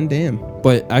so, man. Damn.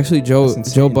 but actually Joe That's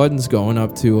insane. Budden's going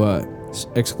up to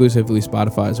exclusively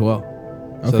Spotify as well.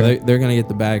 So Okay. they're gonna get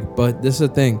the bag. But this is the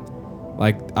thing,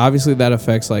 like obviously that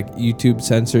affects like YouTube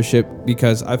censorship,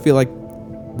 because I feel like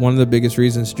one of the biggest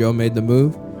reasons Joe made the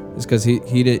move is because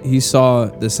he saw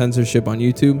the censorship on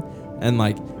YouTube, and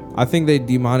like I think they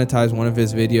demonetized one of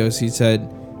his videos. He said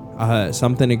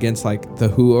something against like the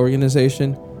WHO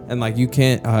organization, and like you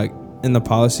can't in the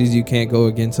policies you can't go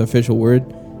against official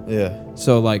word. Yeah.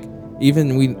 So like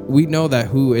even we know that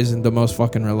WHO isn't the most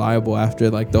fucking reliable after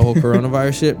like the whole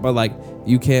coronavirus shit, but like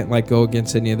you can't like go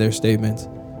against any of their statements.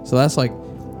 So that's like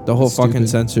the whole That's fucking stupid.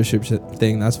 censorship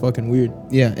thing. That's fucking weird.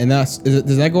 Yeah, and does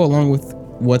that go along with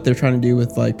what they're trying to do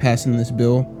with like passing this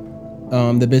bill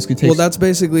that basically takes Well, that's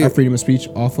basically our freedom of speech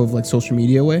off of like social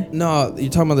media way? no. You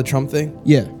talking about the Trump thing?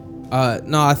 Yeah.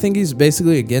 No, I think he's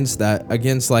basically against that.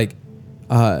 Against like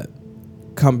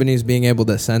companies being able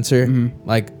to censor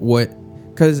like what,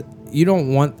 because you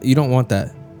don't want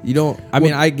that. You don't. I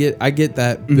mean, I get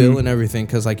that bill and everything,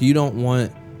 because like you don't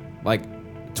want like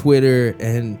Twitter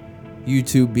and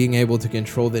YouTube being able to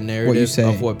control the narrative say.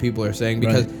 of what people are saying,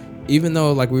 because even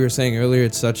though like we were saying earlier,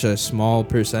 it's such a small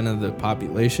percent of the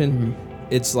population,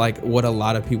 it's like what a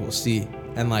lot of people see,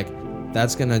 and like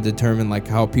that's gonna determine like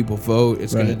how people vote.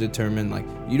 It's gonna determine like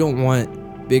you don't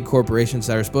want big corporations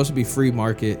that are supposed to be free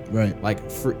market, Right. like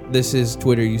this is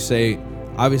Twitter. You say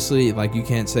obviously like you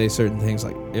can't say certain things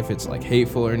like if it's like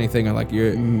hateful or anything, or like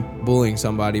you're bullying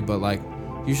somebody, but like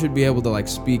you should be able to like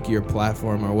speak your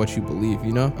platform or what you believe,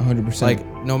 100%. like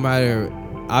no matter,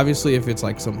 obviously if it's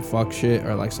like some fuck shit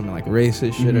or like some like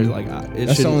racist shit or like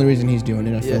that's the only reason he's doing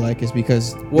it. I feel like is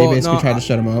because they basically try to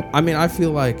shut him up. I mean, I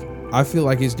feel like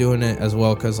he's doing it as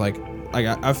well, because like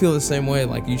I feel the same way.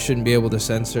 Like you shouldn't be able to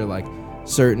censor like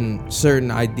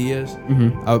certain ideas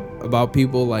about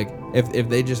people. Like if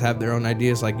they just have their own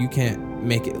ideas, like you can't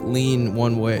make it lean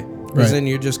one way, because then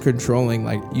you're just controlling.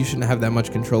 Like you shouldn't have that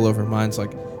much control over minds.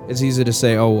 Like it's easy to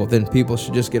say, oh well, then people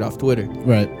should just get off Twitter.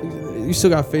 Right. you still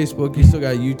got Facebook, you still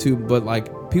got YouTube, but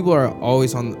like people are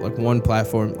always on like one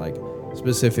platform, like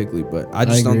specifically. But I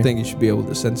just don't think you should be able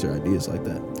to censor ideas like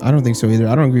that. I don't think so either.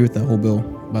 I don't agree with that whole bill,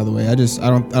 by the way. I don't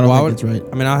think it's right.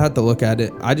 I mean, I have to look at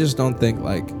it. I just don't think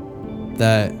like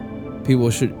that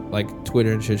people should, like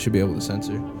Twitter and shit, should be able to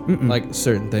censor like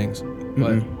certain things.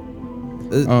 But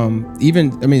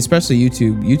especially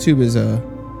YouTube. YouTube is a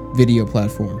video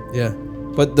platform. Yeah,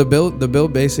 but the bill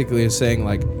basically is saying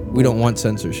like we don't want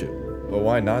censorship. But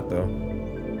why not though?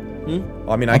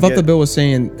 I mean, I thought the bill was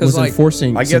saying was like,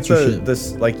 enforcing. I get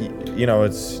this like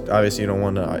it's obviously you don't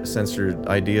want to censor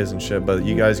ideas and shit, but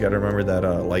you guys got to remember that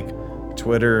like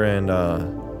Twitter and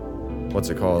what's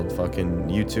it called, fucking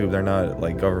YouTube, they're not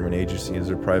like government agencies,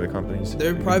 they're private companies.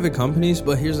 They're private companies,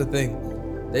 but here's the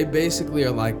thing, they basically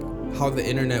are like how the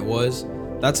internet was.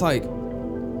 That's like,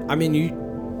 I mean,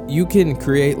 you can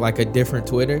create like a different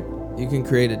Twitter, you can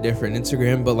create a different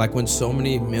Instagram, but like when so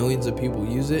many millions of people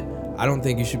use it, I don't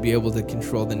think you should be able to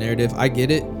control the narrative. I get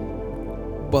it,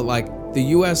 but like the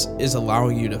US is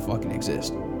allowing you to fucking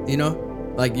exist, you know?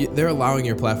 Like they're allowing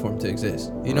your platform to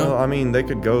exist, you know? Well, I mean, they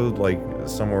could go like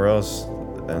somewhere else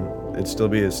and it's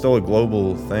still a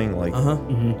global thing. Like, I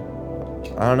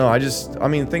don't know. I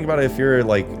mean, think about it. If you're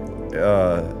like,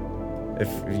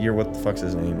 if you're, what the fuck's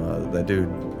his name? That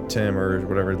dude, Tim or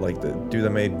whatever, like the dude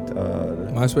that made,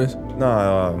 MySpace?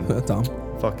 No, Tom.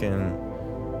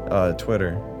 Fucking,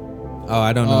 Twitter. Oh,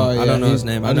 I don't know. I don't know his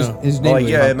name. I know his name. Like,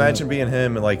 yeah, imagine being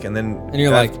him, like, and then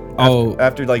you're like,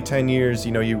 after like 10 years,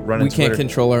 you run into we can't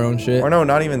control our own shit. Or no,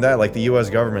 not even that. Like the U.S.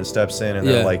 government steps in and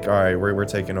they're like, all right, we're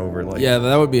taking over. Like, yeah,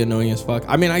 that would be annoying as fuck.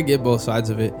 I mean, I get both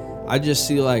sides of it. I just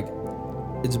see like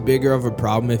it's bigger of a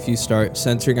problem if you start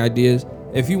censoring ideas.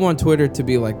 If you want Twitter to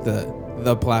be like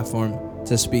the platform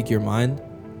to speak your mind,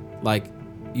 like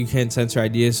you can't censor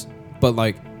ideas. But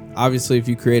like obviously, if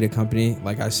you create a company,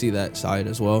 like I see that side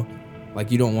as well. Like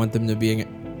you don't want them to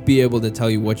be able to tell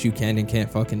you what you can and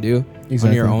can't fucking do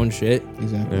on your own shit.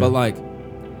 Exactly. But like,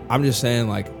 I'm just saying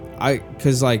like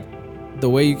cause like the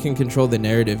way you can control the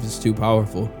narrative is too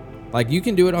powerful. Like you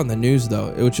can do it on the news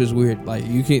though, which is weird. Like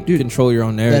you can control your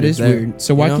own narrative. That is weird.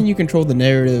 So why can you control the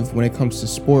narrative when it comes to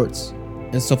sports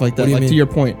and stuff like that? Like to your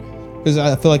point, because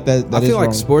I feel like that I feel like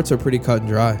wrong. Sports are pretty cut and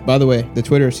dry. By the way, the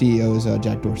Twitter CEO is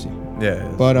Jack Dorsey.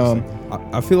 Yeah. But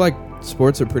I feel like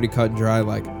sports are pretty cut and dry.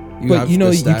 Like. You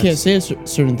can't say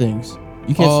certain things.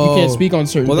 You can't speak on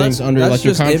certain things under like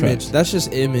your contract. Image. That's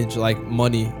just image, like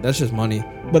money. That's just money.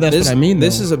 But that's what I mean.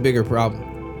 This is a bigger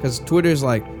problem because Twitter's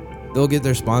like they'll get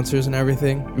their sponsors and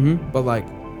everything. But like,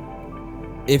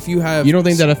 if you have, you don't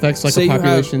think that affects like the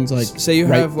population's like? Say you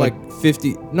have like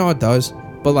 50. No, it does.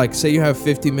 But like, say you have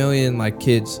 50 million like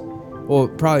kids. Well,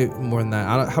 probably more than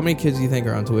that. How many kids do you think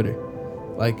are on Twitter?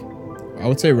 Like. I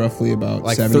would say roughly about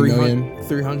like 70 million.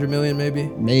 300 million maybe?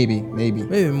 Maybe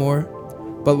more.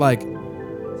 But like,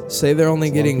 say they're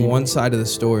only getting one side of the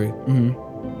story.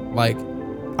 Like,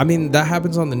 I mean, that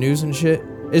happens on the news and shit.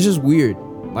 It's just weird.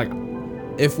 Like,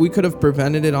 if we could have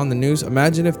prevented it on the news,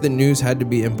 imagine if the news had to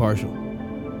be impartial.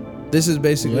 This is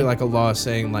basically like a law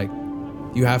saying like,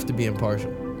 you have to be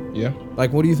impartial. Yeah.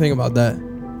 Like, what do you think about that?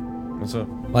 What's up?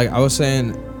 Like, I was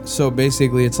saying, so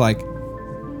basically it's like,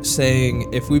 saying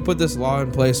if we put this law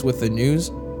in place with the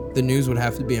news would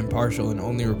have to be impartial and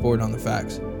only report on the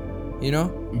facts, you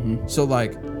know? So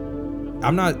like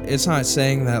it's not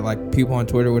saying that like people on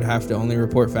Twitter would have to only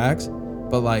report facts,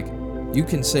 but like you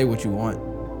can say what you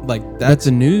want, like that. But the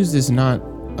news is not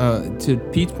to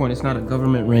Pete's point, it's not a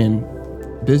government ran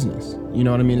business, you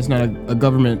know what I mean? It's not a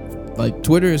government, like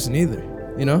Twitter isn't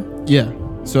either, you know? Yeah.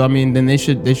 So I mean, then they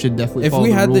should definitely if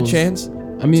we had the chance,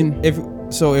 I mean,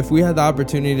 if we had the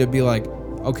opportunity to be like,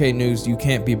 okay, news, you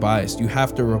can't be biased. You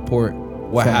have to report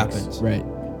what happens. Right.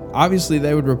 Obviously,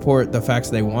 they would report the facts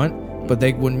they want, but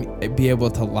they wouldn't be able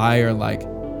to lie or like,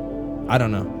 I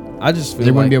don't know. I just feel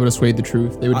they wouldn't be able to sway the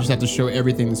truth. They would just have to show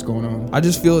everything that's going on. I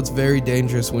just feel it's very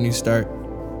dangerous when you start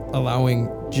allowing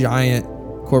giant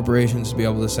corporations to be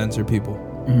able to censor people.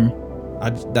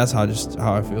 That's how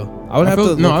I feel. I would have to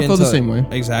look I feel into the same way.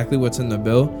 Exactly what's in the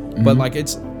bill, but like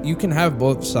you can have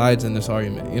both sides in this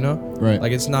argument, you know? Right.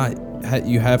 Like it's not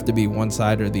you have to be one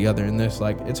side or the other in this.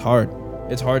 Like it's hard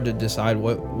to decide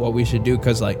what we should do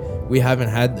because like we haven't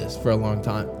had this for a long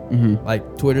time.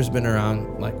 Like Twitter's been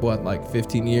around like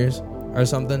 15 years or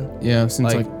something. Yeah,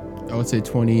 since like I would say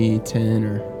 2010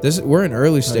 or we're in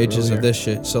early stages of this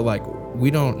shit, so like we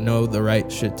don't know the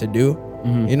right shit to do.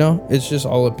 You know, it's just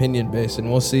all opinion based, and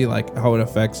we'll see like how it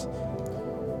affects.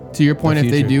 To your point, if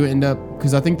they do end up,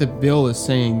 because I think the bill is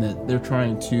saying that they're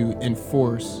trying to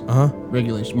enforce more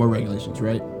regulations,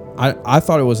 right? I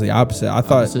thought it was the opposite. I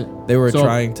thought Opposite? they were So-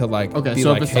 trying to like okay, be so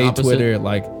if like, it's the hey, opposite- Twitter,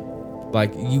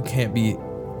 like you can't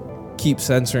keep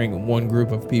censoring one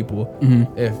group of people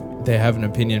Mm-hmm. if they have an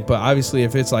opinion. But obviously,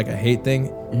 if it's like a hate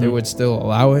thing, they would still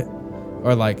allow it,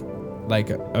 or like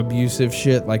abusive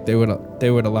shit, like they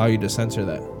would allow you to censor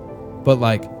that. But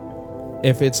like,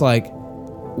 if it's like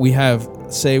we have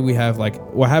like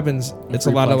what happens, it's a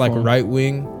free lot of platform. like right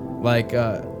wing like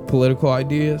political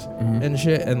ideas and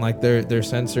shit, and like they're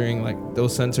censoring, like they'll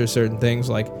censor certain things,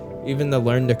 like even the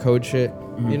learn to code shit,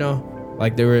 you know,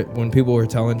 like when people were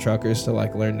telling truckers to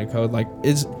like learn to code, like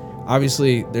it's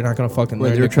obviously they're not gonna fucking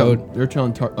learn to code. They're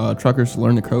telling truckers to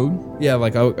learn to code. Yeah,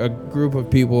 like a group of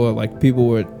people, like people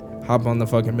would hop on the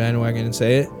fucking bandwagon and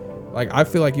say it. Like I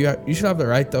feel like you should have the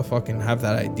right to fucking have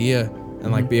that idea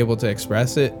and like be able to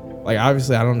express it. Like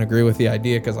obviously I don't agree with the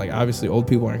idea because like obviously old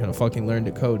people aren't gonna fucking learn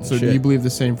to code and So shit. do you believe the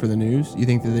same for the news? You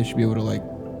think that they should be able to like?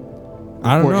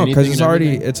 I don't report know because anything and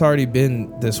everything? it's already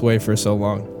been this way for so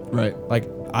long. Right. Like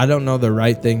I don't know the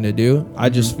right thing to do. I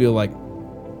just feel like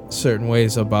certain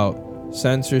ways about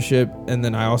censorship, and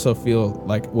then I also feel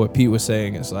like what Pete was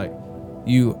saying is like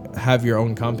you have your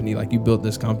own company, like you built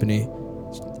this company.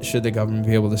 Should the government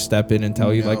be able to step in and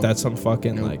tell you like No. that's some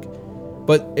fucking Nope. like?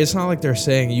 But it's not like they're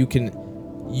saying you can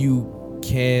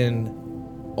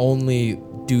only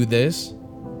do this.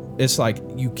 It's like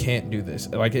you can't do this.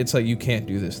 Like it's like you can't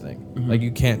do this thing. Like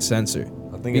you can't censor.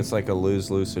 I think it's like a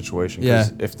lose-lose situation.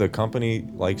 'Cause if the company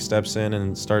like steps in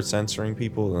and starts censoring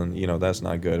people, then that's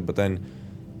not good. But then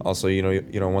also you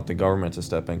don't want the government to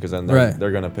step in because then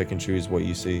they're gonna pick and choose what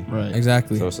you see. Right.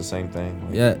 Exactly. So it's the same thing.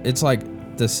 Like, Yeah, it's like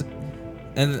this,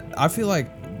 and I feel like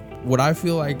what I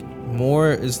feel like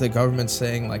more is the government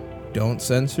saying like don't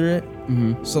censor it.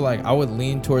 So like I would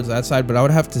lean towards that side, but I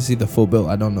would have to see the full bill.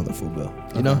 I don't know the full bill.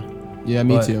 You know? Yeah,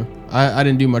 me But- too. I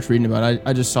didn't do much reading about it.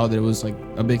 I just saw that it was like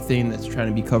a big thing that's trying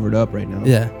to be covered up right now.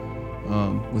 Yeah.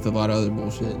 With a lot of other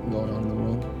bullshit going on in the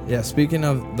world. Yeah. Speaking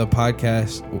of the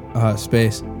podcast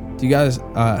space, do you guys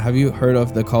have you heard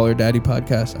of the Call Her Daddy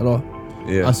podcast at all?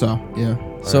 Yeah. I saw. Yeah. I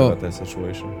heard So about that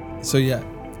situation. so yeah.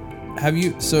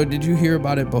 Did you hear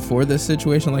about it before this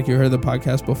situation? Like you heard the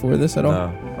podcast before this at all?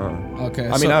 No. Okay.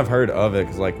 I mean, I've heard of it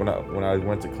because like when I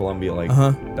went to Colombia, like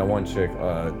Uh-huh. that one chick,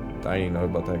 I didn't even know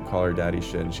about that Call Her Daddy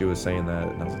shit, and she was saying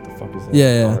that, and I was like, "The fuck is that?"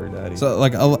 Yeah, Call yeah. Her Daddy. So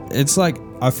like it's like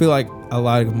I feel like a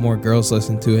lot more girls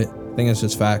listen to it. I think it's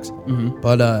just facts.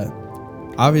 But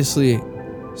obviously,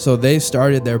 so they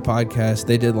started their podcast.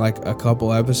 They did like a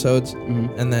couple episodes,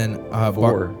 and then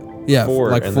four.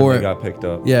 like and four. Then they got picked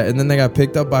up. Yeah, and then they got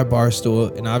picked up by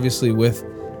Barstool, and obviously with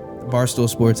Barstool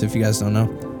Sports, if you guys don't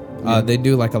know, they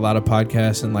do like a lot of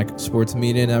podcasts and like sports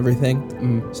media and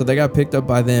everything. So they got picked up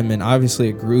by them, and obviously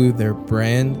it grew their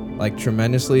brand like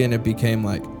tremendously, and it became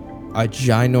like a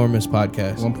ginormous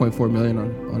podcast. 1.4 million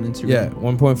on Instagram. Yeah,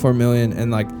 1.4 million,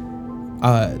 and like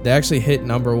they actually hit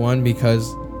 #1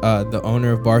 because the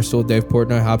owner of Barstool, Dave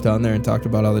Portnoy, hopped on there and talked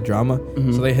about all the drama.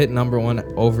 So they hit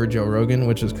 #1 over Joe Rogan,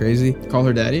 which was crazy. Call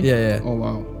Her Daddy? Yeah, yeah. Oh,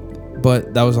 wow.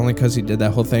 But that was only because he did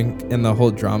that whole thing, and the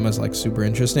whole drama is like super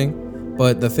interesting.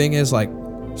 But the thing is like,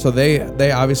 so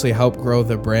they obviously helped grow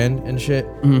the brand and shit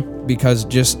because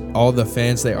just all the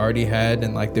fans they already had,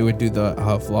 and like they would do the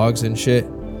vlogs and shit.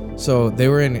 So they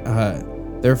were in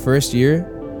their first year,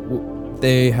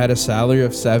 they had a salary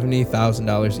of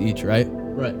 $70,000 each, right?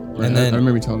 Right. And then I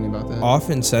remember you telling me about that. Off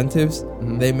incentives,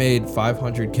 they made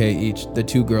 $500K each. The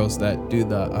two girls that do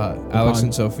the Alex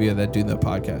and Sophia that do the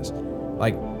podcast.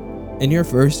 Like in your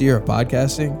first year of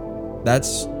podcasting,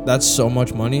 that's so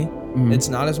much money. It's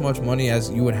not as much money as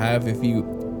you would have if you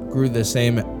grew the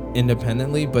same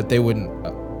independently, but they wouldn't.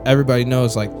 Everybody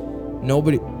knows like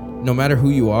nobody, no matter who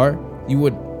you are, you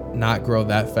would not grow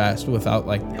that fast without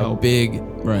like a big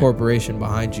corporation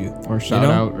behind you or shout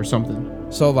out or something.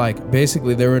 So like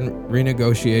basically they were in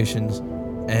renegotiations,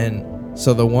 and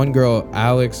so the one girl,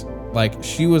 Alex, like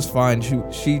she was fine.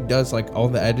 She does like all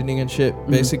the editing and shit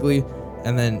basically,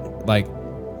 and then like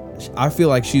I feel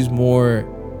like she's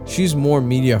more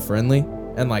media friendly,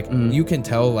 and like you can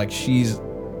tell like she's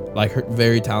like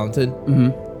very talented,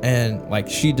 and like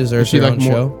she deserves her own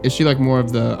show. Is she like more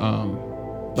of the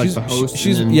like the host?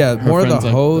 She's and yeah, her more of the friends,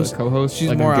 like, host, the co-host. She's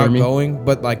like more Jeremy? outgoing,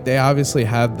 but like they obviously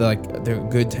have their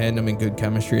good tandem and good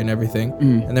chemistry and everything,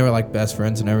 and they were like best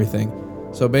friends and everything.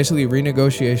 So basically,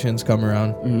 renegotiations come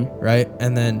around, right?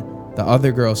 And then the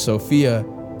other girl, Sophia,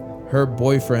 her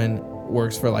boyfriend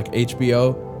works for like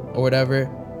HBO or whatever,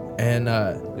 and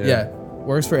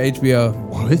works for HBO.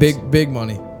 What?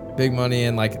 Big money,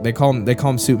 and like they call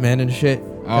him Suit Man and shit.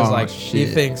 Cause Oh, like shit.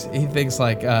 he thinks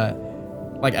like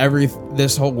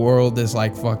this whole world is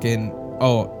like fucking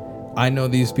I know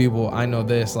these people, I know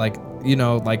this, like, you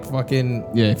know, like fucking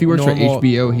Yeah, if he works for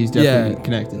HBO, he's definitely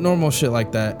connected. Normal shit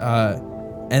like that.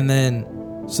 And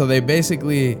then, so they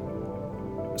basically,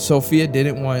 Sophia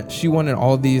she wanted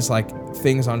all these like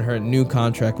things on her new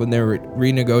contract when they were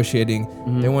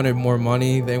renegotiating. They wanted more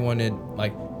money. They wanted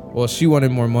she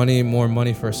wanted more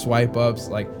money for swipe ups,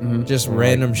 like just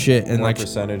random shit, and more like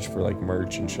percentage for like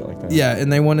merch and shit like that. Yeah,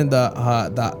 and they wanted the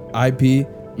IP,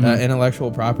 the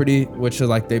intellectual property, which is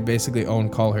like they basically own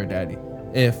Call Her Daddy.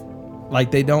 If like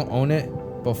they don't own it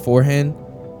beforehand,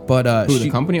 but the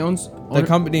company owns the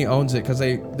company owns it because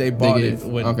they bought it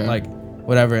with like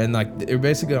whatever, and like they're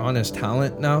basically on his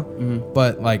talent now.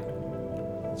 But like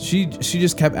she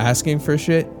just kept asking for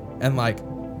shit, and like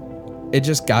it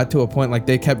just got to a point like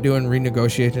they kept doing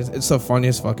renegotiations. It's the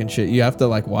funniest fucking shit. You have to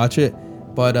like watch it.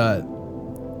 But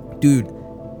dude,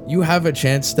 you have a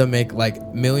chance to make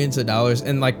like millions of dollars,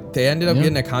 and like they ended up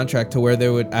getting a contract to where they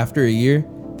would, after a year,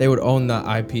 they would own the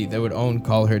IP. They would own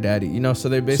Call Her Daddy. You know, so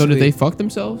they basically. So did they fuck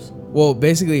themselves? Well,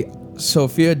 basically,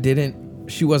 Sophia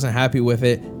she wasn't happy with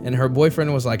it, and her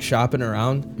boyfriend was like shopping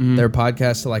around their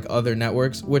podcast to like other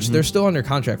networks, which they're still under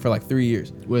contract for like 3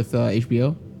 years with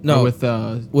HBO. No, or with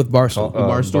Barstool.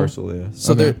 Barstool. Yeah.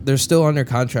 So they're still under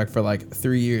contract for like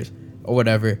 3 years or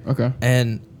whatever. Okay.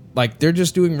 And like they're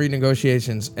just doing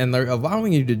renegotiations, and they're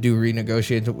allowing you to do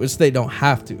renegotiations, which they don't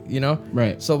have to, you know?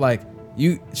 Right. So like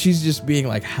she's just being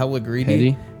like hella greedy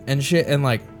Petty. and shit, and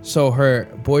like so her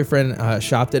boyfriend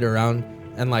shopped it around,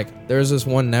 and like there's this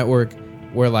one network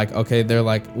where like, okay, they're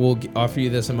like, we'll offer you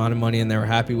this amount of money, and they were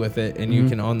happy with it, and you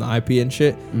can own the IP and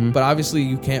shit. But obviously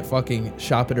you can't fucking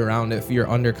shop it around if you're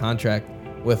under contract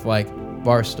with like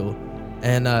Barstool.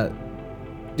 And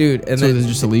dude, and so then it's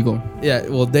just illegal. yeah,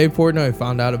 well, Dave Portnoy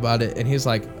found out about it, and he's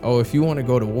like, oh, if you want to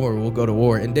go to war, we'll go to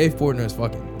war. And Dave Portnoy is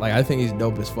fucking, like, I think he's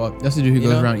dope as fuck. That's the dude who You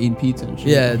goes know? around eating pizza and shit.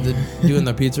 Yeah, doing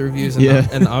the pizza reviews and,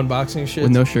 and the unboxing shit.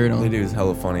 With no shirt The on. dude is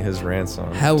hella funny. His rants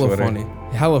on Hella Twitter. funny.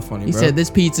 Hella funny, He bro. said this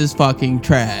pizza's fucking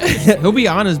trash. He'll be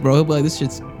honest, bro. He'll be like, this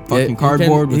shit's fucking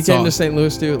cardboard with He came to sauce. St.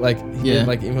 Louis, too. Like, he did,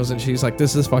 like, emails, and she's like,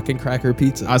 this is fucking cracker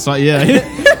pizza. I saw, yeah.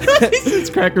 It's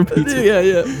cracker pizza.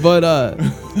 Yeah. But,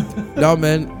 no,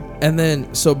 man. And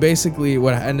then, so basically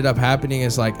what ended up happening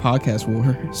is like, Podcast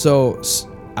war. so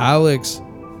Alex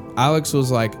was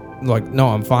like, no,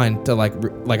 I'm fine to like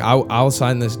I'll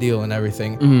sign this deal and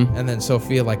everything. And then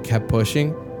Sophia like kept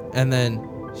pushing, and then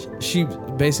she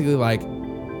basically like,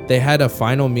 they had a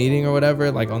final meeting or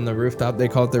whatever, like on the rooftop. They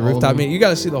call it the rooftop meeting. You got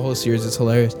to see the whole series. It's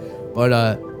hilarious. But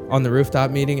on the rooftop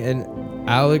meeting, and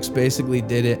Alex basically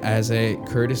did it as a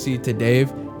courtesy to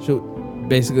Dave. So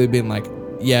basically being like,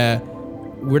 yeah,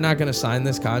 we're not going to sign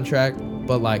this contract,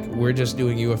 but like, we're just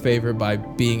doing you a favor by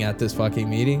being at this fucking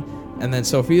meeting. And then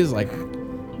Sophia's like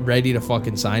ready to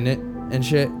fucking sign it and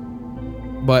shit.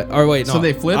 But, or wait, no. So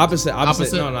they flipped? Opposite.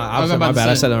 No, opposite. My bad.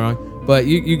 I said that wrong. But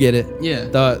you get it. Yeah.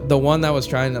 The one that was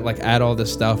trying to like add all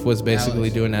this stuff was basically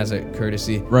Alex. doing as a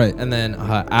courtesy. Right. And then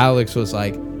Alex was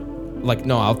like,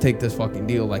 no, I'll take this fucking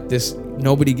deal. Like this,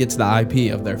 nobody gets the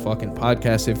IP of their fucking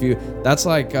podcast. That's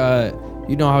like,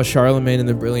 you know how Charlemagne and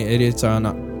the Brilliant Idiots are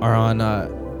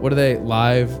on what are they,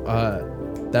 live?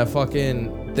 That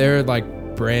fucking, they're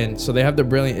like brand. So they have the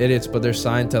Brilliant Idiots, but they're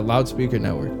signed to Loudspeaker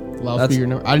Network. Loudspeaker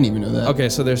network. I didn't even know that. Okay,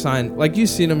 so they're signed, like you've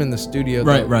seen them in the studio.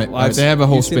 Right. They have a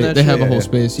whole space. They have a whole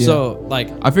space. Yeah. So like,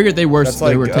 I figured they were That's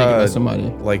they were like, taken by somebody.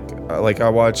 Like I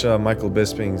watch Michael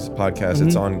Bisping's podcast.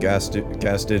 It's on Gas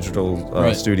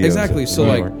Digital Studios. exactly. in So New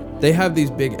like, York. they have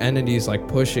these big entities like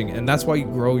pushing, and that's why you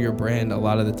grow your brand a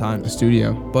lot of the time. The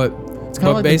studio. But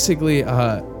kinda like basically,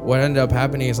 what ended up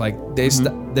happening is like they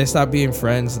stopped being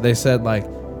friends. They said like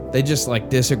they just like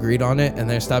disagreed on it, and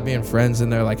they stopped being friends, and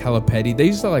they're like hella petty. They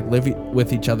used to like live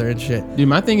with each other and shit. Dude,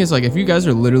 my thing is like, if you guys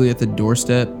are literally at the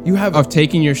doorstep of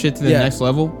taking your shit to the next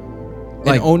level,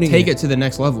 like take it to the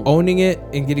next level, owning it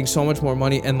and getting so much more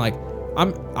money. And like,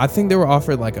 I think they were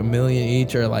offered like $1 million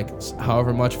each, or like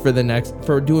however much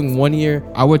for doing 1 year.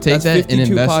 I would take that and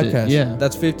invest podcasts. it. Yeah,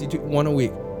 that's 52, one a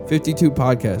week, 52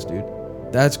 podcasts,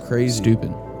 dude. That's crazy.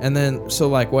 Stupid. And then so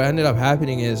like what ended up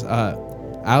happening is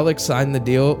Alex signed the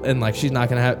deal, and like she's not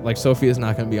gonna have, like, Sophia's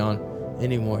not gonna be on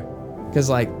anymore, because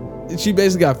like she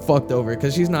basically got fucked over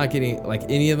because she's not getting like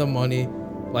any of the money.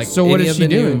 Like, so what is she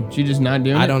doing? She just not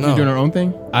doing it? I don't know. She's doing her own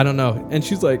thing? I don't know. And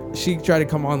she's like, she tried to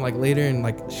come on like later, and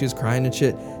like she was crying and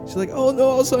shit. She's like, oh no,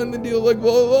 I'll sign the deal, like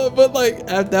blah blah blah. But like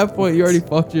at that point you already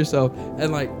fucked yourself.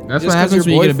 And like, that's what happens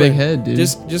when you get a big head, dude.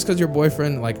 Just because your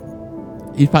boyfriend like,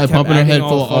 he's probably pumping her head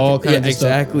full of all kinds of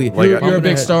exactly. stuff. Like, you're a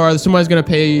big star. Somebody's gonna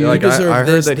pay you. Like, you deserve I heard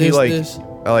this, that he this, like this.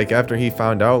 like after he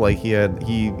found out, like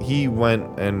he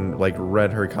went and like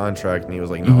read her contract, and he was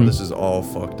like, no, this is all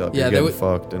fucked up. Yeah, You're getting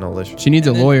fucked and all this shit. She needs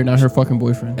a then- lawyer, not her fucking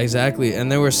boyfriend. Exactly.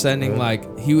 And they were sending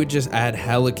like, he would just add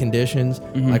hella conditions.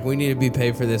 Like, we need to be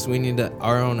paid for this. We need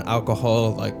our own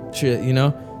alcohol, like shit, you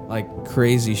know, like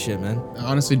crazy shit, man.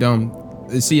 Honestly, dumb.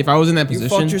 See, if I was in that You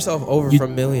position, fucked yourself over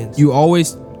from millions. you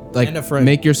always like And a friend.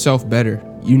 make yourself better.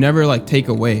 You never like take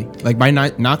away. Like by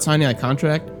not signing that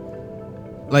contract.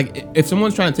 Like if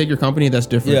someone's trying to take your company, that's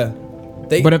different.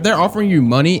 yeah. But if they're offering you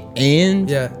money and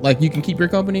Yeah. like you can keep your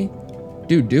company,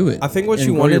 dude, do it. I think what And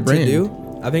you grow your wanted to brand.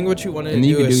 do, I think what you wanted And to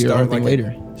you do can is do your start own thing like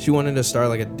later. she wanted to start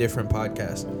like a different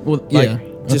podcast. Well, Like, yeah,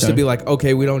 just okay. to be like,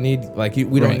 okay, we don't need like we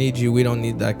don't Right. need you, we don't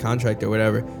need that contract or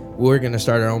whatever. We're gonna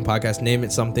start our own podcast, name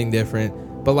it something different.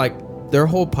 But like their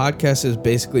whole podcast is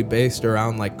basically based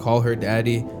around like call her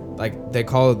daddy. Like they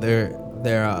call their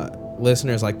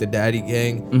listeners like the daddy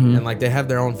gang, and like they have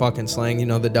their own fucking slang, you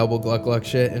know, the double gluck gluck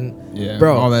shit, and Yeah,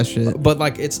 bro, all that shit. But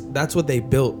like that's what they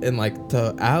built, and like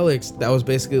to Alex, that was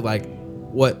basically like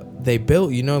what they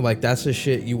built, you know, like that's the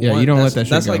shit you Yeah, want. you don't that's, let that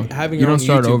shit That's go. like having You your own don't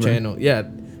start YouTube over. channel. Yeah,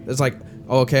 it's like,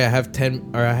 oh, okay, I have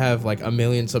 10 or I have like 1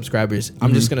 million subscribers.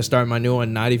 I'm just gonna start my new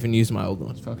one, not even use my old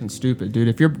one. Fucking stupid, dude.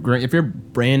 If your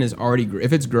brand is already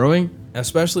if it's growing,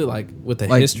 Especially like with the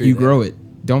like history, you there. grow it.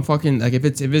 Don't fucking like if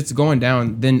it's going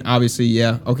down, then obviously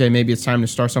yeah, okay, maybe it's time to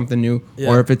start something new, Yeah.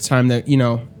 or if it's time to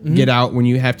get out when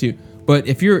you have to. But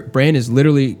if your brand is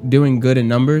literally doing good in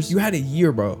numbers You had a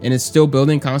year, bro. and it's still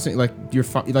building constantly,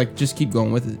 like like just keep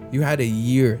going with it. You had a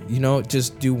year. You know,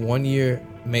 just do 1 year,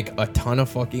 make a ton of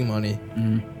fucking money.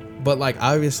 But like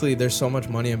obviously, there's so much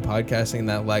money in podcasting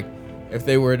that like if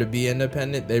they were to be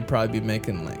independent, they'd probably be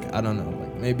making like, I don't know,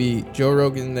 like maybe Joe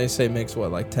Rogan, they say makes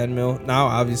what, like 10 mil. Now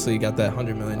obviously you got that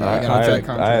 $100 million I contract.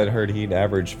 had heard he'd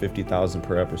average 50,000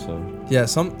 per episode. Yeah,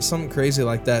 something crazy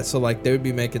like that. So like they would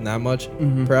be making that much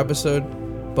per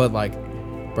episode, but like,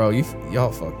 bro,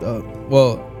 y'all fucked up.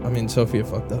 Well, I mean, Sophia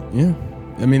fucked up. Yeah,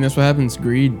 I mean that's what happens.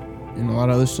 Greed and a lot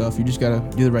of other stuff. You just gotta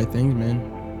do the right things, man.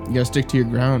 You gotta stick to your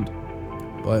ground.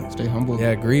 But Stay humble.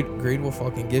 yeah, greed will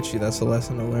fucking get you. That's a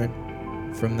lesson to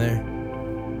learn from there.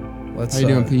 Let's. How you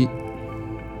doing, Pete?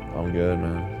 I'm good,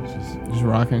 man. It's Just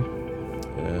rocking.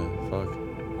 yeah, fuck.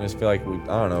 I just feel like I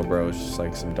don't know, bro. It's just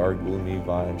like some dark, gloomy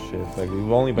vibe shit. Like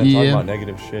we've only been talking Yeah. about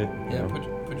negative shit. You Yeah, know?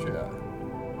 put your.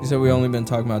 You said we only been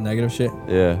talking about negative shit.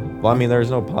 Yeah. Well, I mean,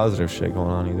 there's no positive shit going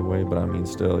on either way, but I mean,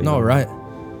 still. you No, know. right.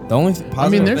 The only positive I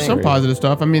mean, there's thing, some positive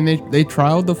stuff. I mean, they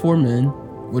trialed the 4 men,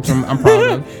 which I'm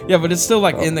proud of. Yeah, but it's still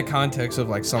like in the context of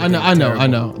like I something. know.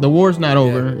 terrible. The war's not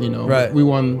over. You know, Right. We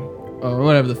won,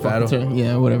 whatever the fuck. Battle.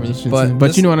 Yeah, whatever the shit. But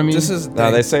But you know what I mean. This is No,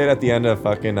 they say it at the end of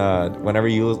fucking whenever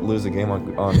you lose a game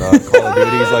on Call of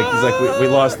Duty. He's like we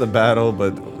lost the battle,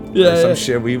 but there's some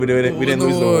shit we did it. We didn't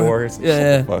lose the war.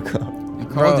 Yeah. Fuck up.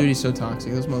 Call of Bro. Duty's so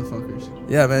toxic. Those motherfuckers.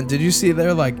 Yeah, man. Did you see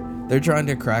they're trying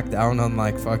to crack down on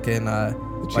like fucking like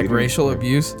Cheating? racial Or-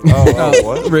 abuse? Oh,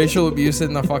 what? Racial abuse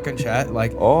in the fucking chat.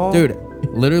 Like, Oh. dude,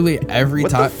 literally every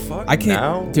What time. the fuck? I can't.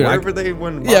 Now? Dude, where were they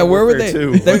when? yeah, Modern where were Warfare they?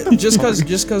 2? They're- just cause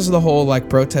of the whole like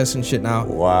protests and shit now.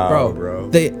 Wow, bro.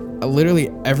 They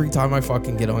literally every time I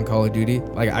fucking get on Call of Duty,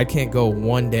 like I can't go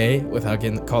one day without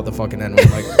getting called the fucking N-word.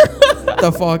 Like,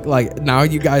 the fuck? Like now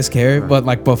you guys care, but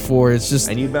like before it's just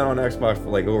And you've been on Xbox for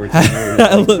like over 10 years.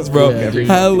 hellas, bro. Yeah, dude.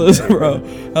 Hellas, bro.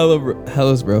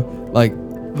 Hellas, bro. Like,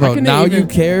 bro, can they now you even-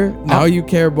 care. Now you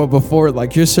care, but before,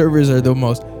 like, your servers are the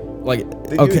most, like,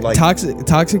 They do, okay, like-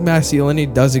 toxic masculinity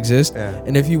does exist, Yeah.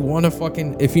 and if you want to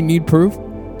fucking, if you need proof,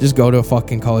 just go to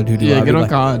fucking Call of Duty. Yeah, lobby. get on Like,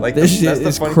 COD. Like This that's shit the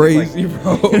is funny crazy, thing,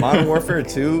 bro. like, Modern Warfare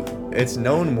 2, it's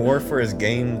known more for its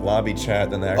game lobby chat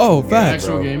than the actual Oh, game, facts.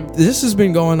 bro. Actual game. This has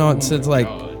been going on since like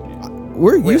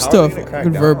we're Wait, used how are to they gonna crack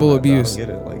fucking down verbal on that, though? abuse. I don't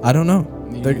get it. Like, I don't know.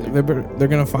 Me They're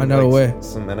gonna find out a like, way.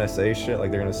 Some NSA shit,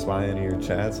 like they're gonna spy into your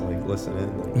chats and like listen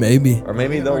in. Like, Maybe or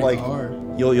maybe they'll like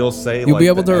you'll say you'll like, be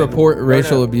able the to N- report or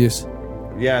racial not- abuse.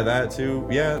 Yeah, that too.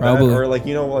 Yeah, Probably. That, or like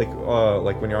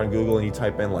like when you're on Google and you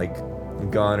type in like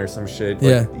gun or some shit, like,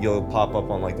 Yeah. you'll pop up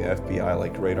on like the FBI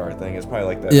like radar thing. It's probably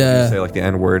like that. Yeah. You say like the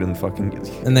N word and fucking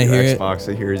And they your hear it. Xbox,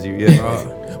 it hears you.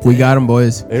 Yeah. We got them,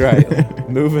 boys. You're right.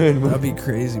 Move in. That'd be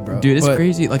crazy, bro. Dude, it's But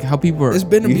crazy. Like how people are. It's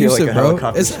been You hear, like, abusive, a bro.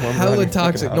 helicopter It's swarming around hella your fucking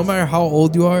toxic. No house. matter how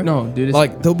old you are. No, dude. It's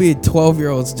Like there'll be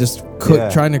 12-year-olds just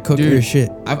Yeah. trying to cook Dude. your shit.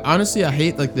 honestly, I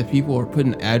hate like the people are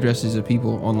putting addresses of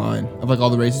people online of like all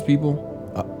the racist people.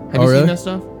 Have oh, you really? seen that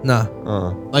stuff? Nah.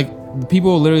 Like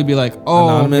people will literally be like, "Oh,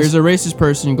 Anonymous? there's a racist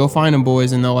person. Go find them,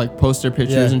 boys," and they'll like post their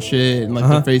pictures Yeah. and shit and like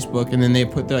their Facebook, and then they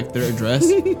put their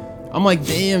address. I'm like,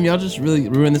 damn, y'all just really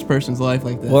ruined this person's life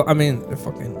like that. Well, I mean, they're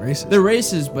fucking racist. They're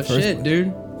racist, but First shit, place.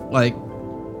 dude. Like,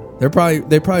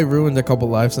 They probably ruined a couple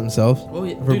lives themselves. Oh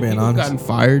yeah, for being honest. gotten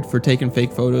fired for taking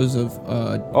fake photos of.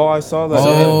 Oh, I saw that.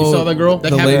 Oh, you saw that girl?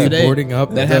 That the happened lady today. boarding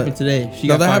up. That happened today. She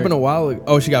got that fired. happened a while ago.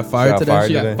 Oh, she got fired today. fired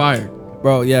She got today. fired.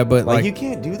 Bro, yeah, but Like, like you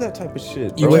can't do that type of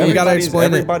shit. you, bro. we gotta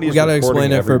explain it. Everybody's We gotta recording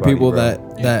explain it for everybody, people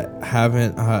bro. that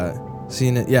haven't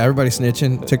seen it. Yeah, everybody's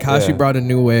snitching. Tekashi Yeah. brought a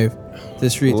new wave to the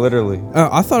streets. Literally.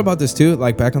 I thought about this too.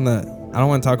 Like back on the, I don't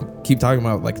want to keep talking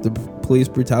about like the police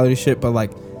brutality shit, but like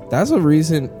that's one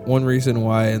reason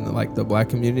why in like the black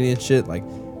community and shit, like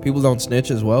people don't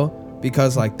snitch as well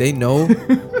because like they know,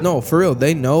 no, for real,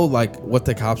 they know like what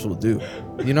the cops will do,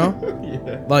 you know,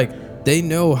 like they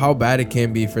know how bad it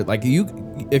can be for like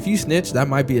if you snitch, that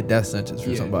might be a death sentence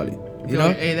for somebody. You know,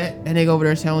 like, hey, that nigga over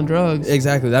there selling drugs.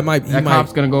 exactly. That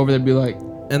Cop's gonna go over there and be like,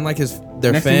 and like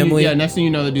their next family. next thing you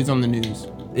know, the dude's on the news.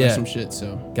 Yeah. Or some shit.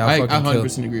 So Got I fucking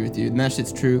 100% agree with you, and that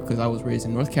shit's true because I was raised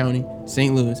in North County,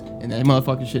 St. Louis, and that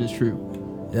motherfucking shit is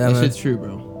true. Yeah, that man. shit's true,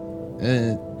 bro.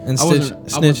 And I wasn't-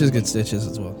 snitches get stitches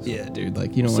as well. Yeah, dude.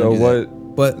 Like you don't So want to do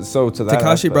what? But So to that.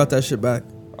 Tekashi aspect, brought that shit back.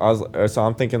 So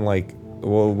I'm thinking like,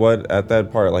 well, what at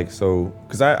that part like so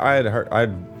because I had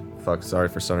heard sorry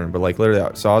for stuttering, but like literally,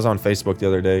 so I was on Facebook the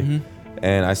other day,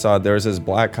 and I saw there was this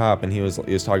black cop, and he was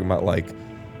talking about like,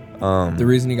 The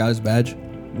reason he got his badge.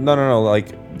 no,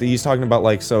 like he's talking about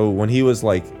like so when he was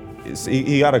like.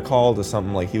 He got a call to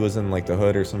something like he was in like the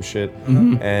hood or some shit,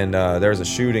 and there was a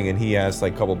shooting, and he asked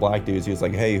like a couple black dudes. He was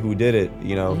like, "Hey, who did it?"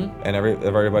 You know,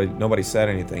 and nobody said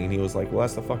anything, and he was like, "Well,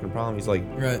 that's the fucking problem." He's like,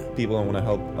 Right. "People don't want to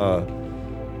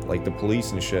help, like the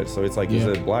police and shit." So it's like, is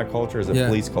Yeah. it black culture? Or is it Yeah.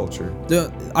 police culture?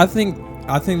 I think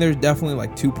there's definitely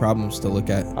like two problems to look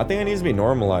at. I think it needs to be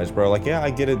normalized, bro. Like, yeah, I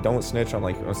get it. Don't snitch on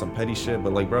like on some petty shit,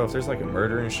 but like, bro, if there's like a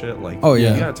murder and shit, like, Oh,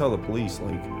 yeah. you gotta tell the police,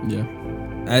 like. Yeah.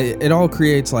 It all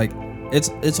creates like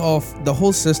it's all the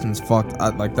whole system's fucked.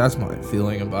 Like that's my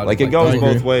feeling about Like it. it goes I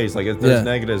agree. both ways. Like there's Yeah.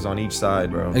 negatives on each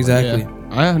side, bro. Exactly. Yeah,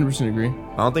 I 100% agree.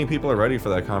 I don't think people are ready for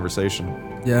that conversation.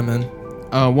 Yeah, man.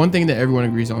 One thing that everyone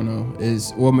agrees on though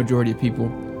is, well, majority of people,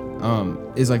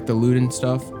 is like the looting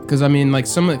stuff. Because I mean, like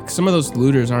some of those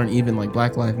looters aren't even like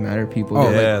Black Lives Matter people.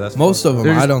 Oh, They're, yeah, like, that's most of them.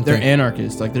 they're I don't they're think.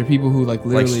 anarchists. Like they're people who like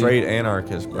literally Like straight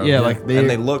anarchists, bro. Yeah, like and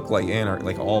they look like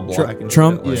like all black and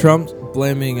Trump shit. Like, Trump's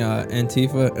blaming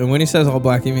Antifa, and when he says all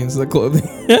black, he means the clothing.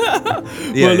 Yeah.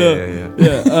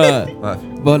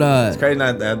 But It's crazy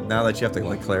now that you have to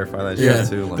like clarify that Yeah. shit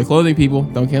too. Like, the clothing people.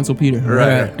 Don't cancel Peter.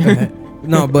 Right.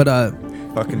 no, but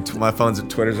fucking my phone's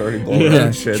Twitter's already blowing up yeah,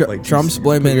 and shit. Like Trump's Jesus.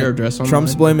 blaming Put your address online.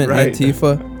 Trump's blaming Right.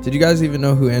 Antifa. Did you guys even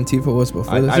know who Antifa was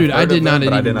before this? I've Dude, I heard did of not them,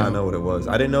 but I even did not know. know what it was.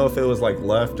 I didn't know if it was like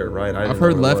left or right. I've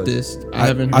heard leftist. I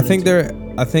haven't. I Heard think it.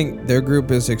 I think their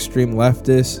group is extreme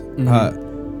leftist.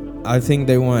 I think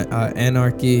they want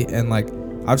anarchy, and like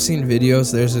I've seen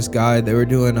videos. There's this guy. They were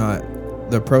doing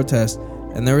the protest,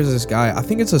 and there was this guy. I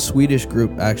think it's a Swedish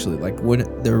group actually. Like when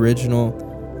the original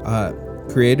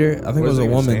creator, I think What it was does a it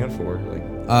even woman. stand for?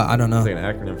 Like, I don't it's know. like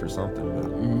an acronym for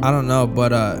something. I don't know, but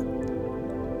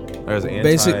There's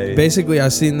anti. basically I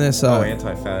seen this.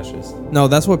 Anti-fascist. No,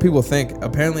 that's what people think.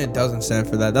 Apparently, it doesn't stand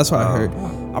for that. That's what I heard.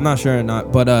 I'm not sure or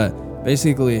not, but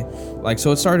basically, like,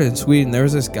 so it started in Sweden. There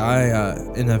was this guy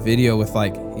in a video with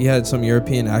like he had some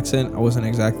European accent. I wasn't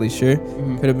exactly sure.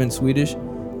 Could have been Swedish.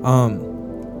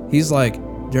 He's like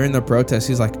during the protest,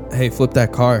 he's like, "Hey, flip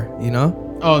that car," you know?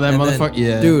 Oh, that And then, motherfucker.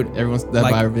 Yeah, dude, Everyone's that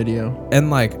like- viral video. And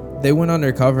like they went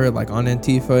undercover like on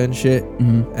Antifa and shit,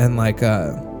 and like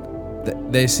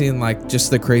they seen like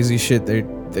just the crazy shit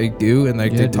they do, and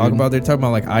like Yeah, they talk dude. about they're talking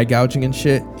about like eye gouging and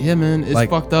shit. Yeah, man, it's like-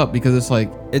 fucked up because it's like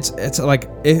It's like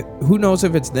who knows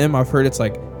if it's them. I've heard it's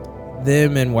like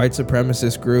them and white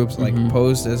supremacist groups like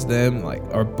posed as them, like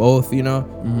or both, you know,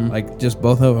 like just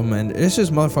both of them, and it's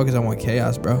just motherfuckers that want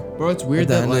chaos, bro. bro, it's At weird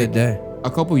the that end like of the day, a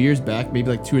couple years back,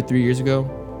 maybe like 2 or 3 years ago,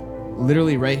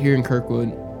 literally right here in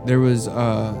Kirkwood, there was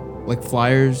like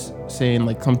flyers saying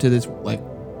like come to this like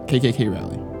KKK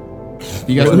rally.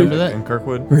 You guys remember that? In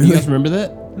Kirkwood? You guys remember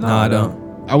that? no, I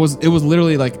don't. It was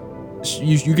literally like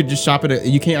you could just shop it.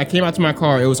 I came out to my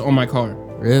car. It was on my car.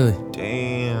 Really,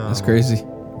 Damn. that's crazy.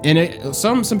 And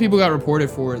some people got reported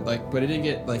for it, like, but it didn't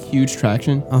get like huge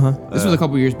traction. This was a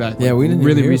couple years back. Yeah, like, we didn't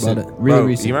really even hear recent. about it. Really Bro,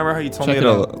 recent. You remember how you told Check me it to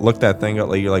out. look that thing up,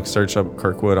 like you like search up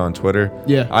Kirkwood on Twitter?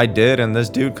 Yeah. I did, and this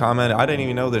dude commented. I didn't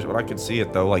even know this, but I could see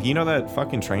it though. Like, you know that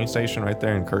fucking train station right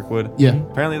there in Kirkwood? Yeah.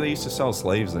 Apparently they used to sell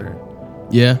slaves there.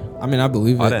 Yeah. I mean, I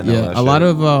believe it. I didn't know Yeah. that A lot shit.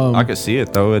 of I could see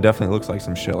it though. It definitely looks like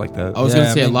some shit like that. I was Yeah,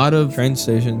 gonna say I a mean, lot of train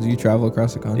stations. You travel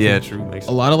across the country. Yeah, true. Makes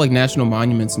a lot of like national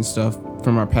monuments and stuff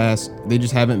from our past. They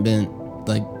just haven't been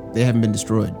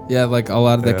destroyed. Yeah, like a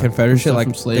lot of the Yeah. Confederacy, Stuff like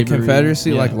from the slavery,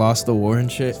 Confederacy, yeah. like lost the war and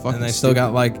shit, fucking and they still got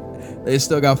stupid. like They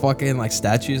still got fucking like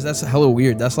statues. That's hella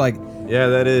weird. That's like Yeah,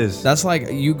 that is. That's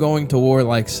like you going to war,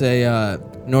 like say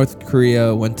North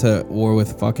Korea went to war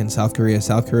with fucking South Korea.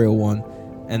 South Korea won,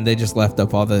 and they just left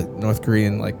up all the North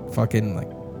Korean like fucking like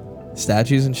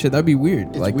statues and shit. That'd be weird.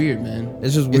 It's like weird, man.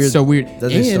 It's just weird. It's so weird. That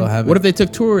they still have it. What if they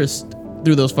took tourists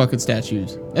through those fucking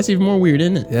statues? That's even more weird,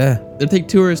 isn't it? Yeah. They take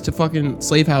tourists to fucking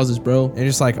slave houses, bro. And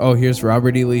just like, oh, here's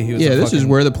Robert E. Lee. He was This is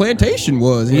where the plantation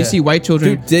was. And you Yeah. see white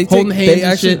children Dude, holding hands they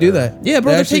and actually shit. do that. Yeah,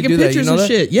 bro, They they're actually taking do that. pictures You know and that?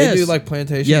 shit. Yes. They do like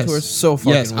plantation Yes. tours. So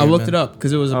fucking Yes, weird, I looked man. it up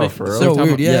because it was a big. for real? So talking weird,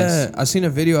 about- yeah. yes. I seen a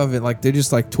video of it. Like they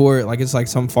just like tour it, like it's like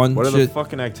some fun What are the shit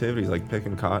fucking activities? Like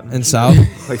picking cotton? in South.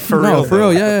 Like for No, real? for real,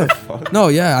 though? yeah. What the fuck? No,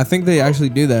 yeah, I think they actually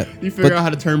do that. You figure But out how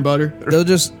to turn butter. they'll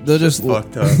just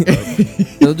Fucked up.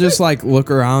 they'll just like look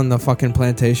around the fucking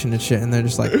plantation and shit, and they're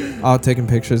just like taking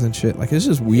pictures and shit. Like it's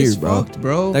just weird, It's bro. fucked,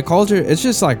 bro. That culture, it's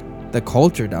just like the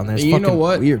culture down there. It's And you fucking know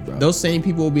what? weird, bro. Those same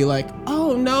people will be like,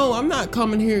 "Oh no, I'm not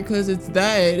coming here because it's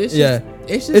that. It's Yeah.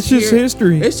 just, It's just here.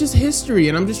 history. It's just history,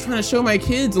 and I'm just trying to show my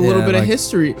kids a little Yeah, bit of like,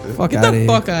 history. fuck Get outta the here.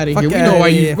 fuck out of Fuck here. We outta know why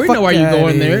here. you. We Fuck know why you're outta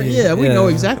going there. here. Yeah, we know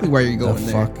Yeah. exactly why you're going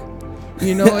The there. fuck.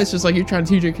 You know, it's just like you're trying to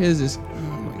teach your kids this.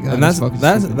 Oh my god, And this fucking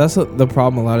stupid. that's the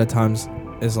problem a lot of times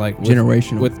is like with,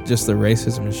 Generational. with just the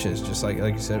racism and shit. It's just like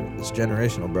you said, it's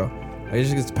generational, bro. Like it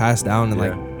just gets passed down, and Yeah.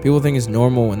 like people think it's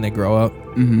normal when they grow up,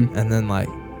 Mhm. and then like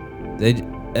they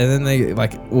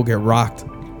like will get rocked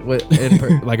with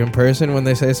like in person when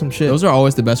they say some shit. Those are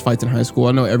always the best fights in high school.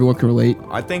 I know everyone can relate.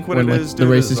 I think what When it like, is, the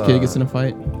dude, racist is, kid gets in a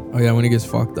fight. Oh yeah, when he gets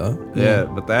fucked up. Yeah,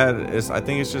 but that is, I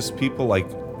think it's just people like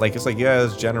it's like, yeah,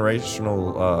 it's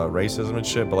generational racism and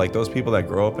shit, but like those people that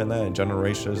grow up in that and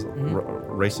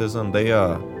racism, they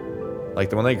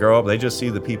like when they grow up, they just see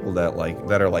the people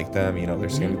that are like them, you know. They're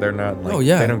seeing, they're not like, Oh,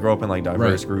 yeah. they don't grow up in like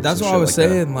diverse Right. groups. That's and what shit I was like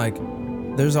that. saying.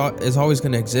 Like, it's always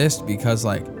gonna exist because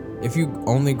like if you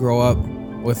only grow up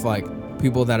with like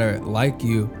people that are like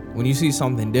you, when you see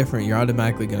something different, you're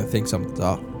automatically gonna think something's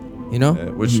off. You know? Yeah,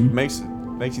 which makes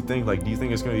you think, like, do you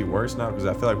think it's gonna be worse now? Because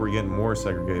I feel like we're getting more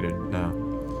segregated now.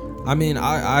 I mean,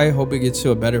 I hope it gets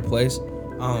to a better place.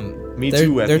 Me they're,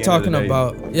 too. At They're the talking end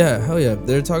of the day. about hell yeah.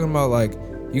 They're talking about like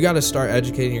you got to start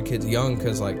educating your kids young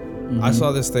because like I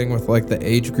saw this thing with like the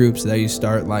age groups that you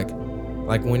start like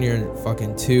when you're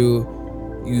fucking 2,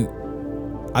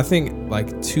 I think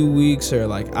like 2 weeks or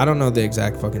like I don't know the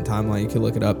exact fucking timeline. You can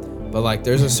look it up, but like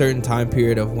there's a certain time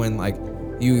period of when like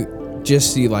you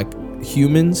just see like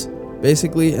humans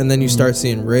basically, and then you start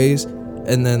seeing rays,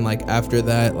 and then like after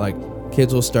that like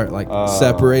kids will start like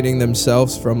separating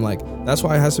themselves from like. That's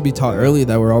why it has to be taught early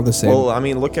that we're all the same. Well, I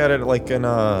mean, look at it like in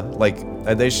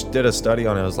they did a study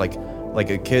on it. It was like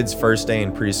a kid's first day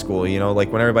in preschool. You know,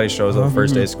 like when everybody shows up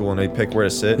first day of school and they pick where to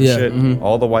sit and Yeah. shit.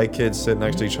 All the white kids sit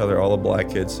next to each other. All the black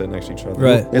kids sit next to each other.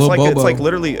 Right. It's Lil like it's Bobo. like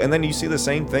literally, and then you see the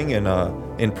same thing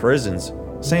in prisons.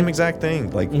 Same exact thing.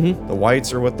 Like the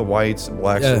whites are with the whites,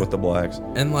 blacks Yeah. are with the blacks.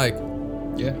 And like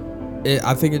Yeah.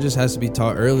 I think it just has to be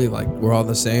taught early. Like we're all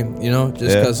the same, you know.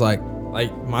 Just Yeah. because like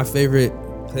my favorite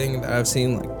thing that I've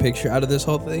seen like picture out of this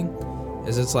whole thing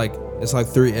is it's like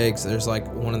 3 eggs. There's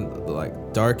like one of the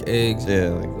like dark eggs, Yeah.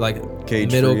 like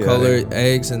Cage middle free egg.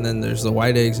 eggs, and then there's the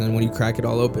white eggs. And when you crack it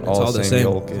all open, it's All all the the same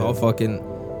same. yolk, It's yeah. all fucking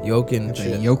yolk and Got that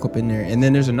shit. yolk up in there. And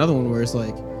then there's another one where it's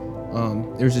like,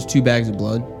 there's just 2 bags of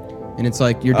blood, and it's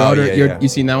like your Oh, daughter. yeah. You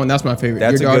seen that one? That's my favorite.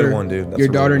 That's your a good daughter, one, dude. That's your a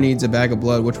really daughter good one. needs a bag of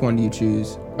blood. Which one do you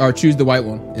choose? Or choose the white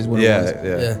one is what it Yeah, was.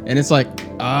 yeah. Yeah. And it's like,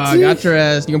 I got your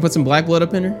ass. You gonna put some black blood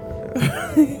up in her?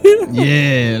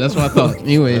 Yeah, that's what I thought.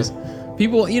 Anyways,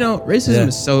 people, you know, racism Yeah.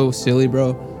 is so silly,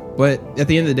 bro. But at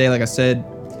the end of the day, like I said,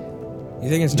 You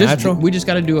think it's just, natural? we just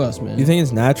got to do us, man. You think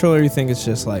it's natural, or you think it's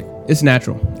just like It's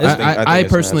natural. I think I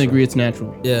it's personally natural. agree it's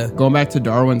natural. yeah? Going back to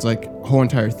Darwin's like whole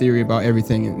entire theory about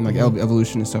everything and like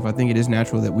evolution and stuff, I think it is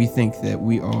natural that we think that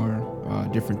we are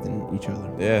different than each other.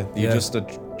 Yeah. You Yeah. just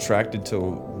attracted to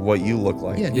what you look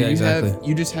like. Yeah, dude, Yeah, you exactly.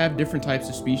 you just have different types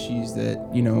of species that,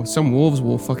 you know, some wolves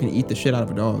will fucking eat the shit out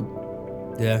of a dog.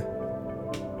 Yeah.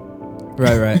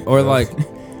 Right. Or like,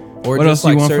 or What else just do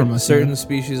you like want certain, from us, certain man?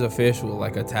 species of fish will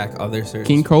like attack other certain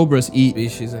King cobras eat.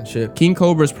 species and shit. King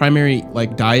cobra's primary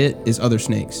like diet is other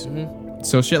snakes. Mm-hmm.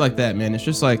 So shit like that, man. It's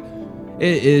just like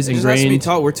it is It just has to be ingrained.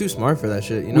 taught. We're too smart for that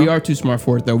shit. You know. We are too smart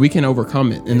for it though. We can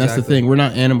overcome it, and that's the Exactly. thing. We're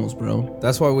not animals, bro.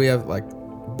 That's why we have like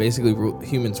basically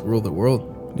humans rule the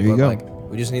world. There you go. Like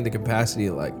we just need the capacity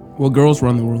to like Well, girls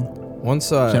run the world. once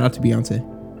Shout out to Beyonce.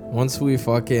 once we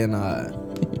fucking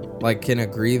like can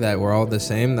agree that we're all the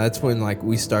same. That's when like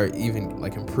we start even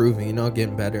like improving. You know,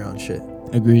 getting better on shit.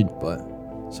 Agreed. But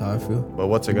that's how I feel. But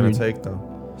what's it gonna Agreed. take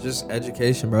though? Just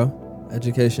education, bro.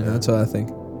 Education. That's what I think.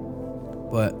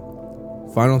 But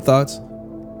final thoughts.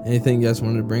 Anything you guys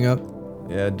wanted to bring up?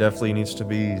 Yeah, it definitely needs to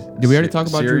be. Did we already talk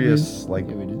about serious, Drew Brees? like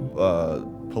Yeah, we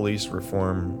did. police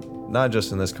reform, not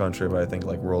just in this country, but I think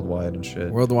like worldwide and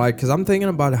shit. Worldwide, because I'm thinking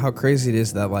about how crazy it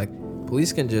is that like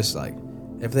police can just like,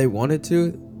 if they wanted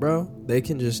to, bro, they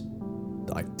can just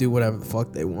like do whatever the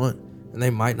fuck they want, and they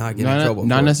might not get in trouble.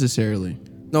 Not for necessarily.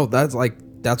 it. No, that's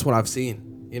what I've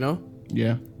seen. You know,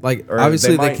 Yeah. like Or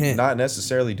obviously might they can't. not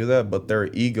necessarily do that, but their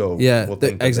ego. Yeah, will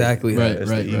think exactly. That Right, it's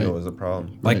right, the ego right. is a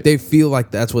problem. Like Right. they feel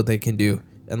like that's what they can do,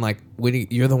 and like when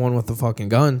you're the one with the fucking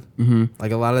gun,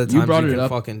 like a lot of the You times brought you it can up.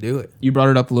 fucking do it. You brought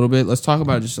it up a little bit. Let's talk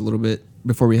about it just a little bit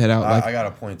before we head out. Like, I got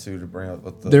a point too to bring up.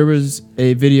 With the, there was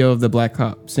a video of the black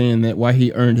cop saying that why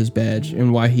he earned his badge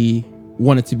and why he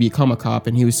wanted to become a cop,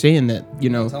 and he was saying that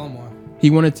Tell them why. he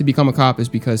wanted to become a cop is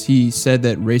because he said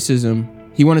that racism.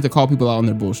 He wanted to call people out on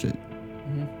their bullshit.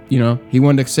 You know, he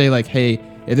wanted to say like, hey,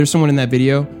 if there's someone in that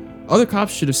video, other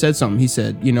cops should have said something. He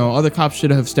said, you know, other cops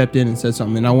should have stepped in and said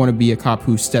something, and I want to be a cop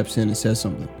who steps in and says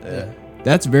something. yeah,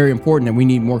 That's very important, and we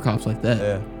need more cops like that.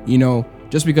 Yeah. You know,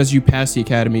 just because you pass the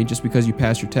academy, just because you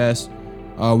pass your test,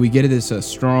 we get it. It's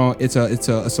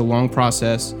a long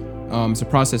process. It's a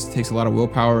process that takes a lot of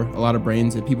willpower, a lot of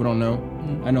brains that people don't know.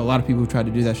 I know a lot of people who try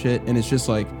to do that shit, and it's just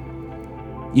like,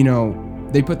 you know,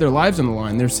 they put their lives on the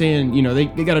line. They're saying, you know, they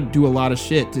got to do a lot of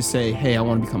shit to say, hey, I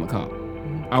want to become a cop.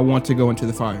 I want to go into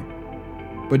the fire.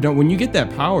 But when you get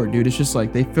that power, dude, it's just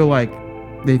like they feel like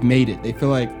they've made it. They feel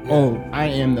like, oh, I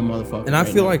am the motherfucker. And I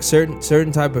right feel now. like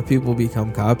certain type of people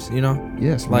become cops. You know,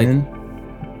 yes, like, man.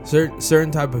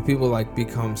 certain type of people like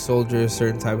become soldiers.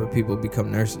 Certain type of people become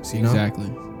nurses. You know,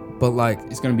 Exactly. but like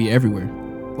It's gonna be everywhere.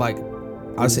 like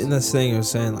I was in this thing. It was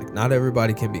saying like not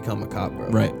everybody can become a cop, bro.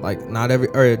 Right. Like not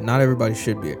everybody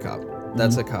should be a cop.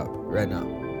 That's a cop right now.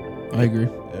 I agree.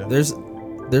 yeah.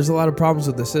 There's a lot of problems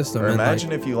with the system. Or and, like,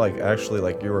 imagine if you like actually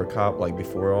like you were a cop like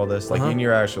before all this, like and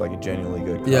you're actually like a genuinely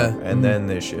good cop, Yeah. and then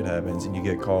this shit happens and you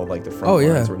get called like the front Oh,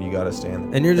 lines yeah. when you gotta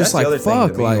stand. and you're just That's the like other thing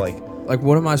fuck, to me, like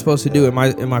what am I supposed to do? Am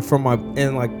I from my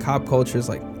in like cop culture is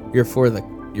like you're for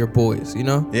your boys, you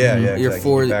know? yeah, You're exactly.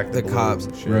 for You back the blues cops.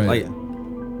 and shit. Right. Like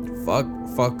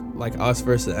fuck like us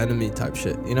versus the enemy type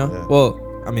shit, you know? Yeah. Well,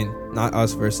 I mean, not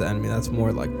us versus the enemy. That's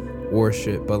more like war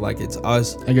shit, but like it's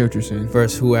us I get what you're saying.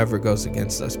 versus whoever goes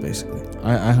against us, basically.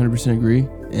 I 100% agree,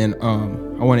 and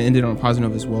I want to end it on a positive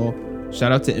note as well.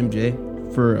 Shout out to MJ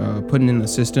for putting in the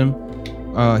system.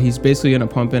 He's basically gonna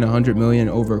pump in $100 million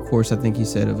over a course, I think he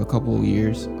said, of a couple of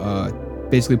years.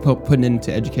 Basically putting it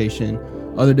into education,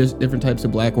 other different types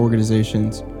of black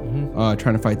organizations,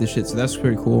 trying to fight this shit. So that's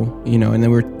pretty cool, you know. And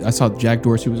then I saw Jack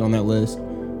Dorsey was on that list.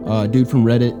 Dude from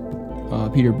Reddit,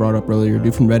 Peter brought up earlier.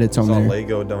 Dude from Reddit's on Saw there.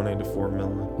 Lego donated $4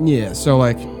 million. Yeah, so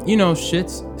like, you know,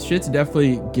 shit's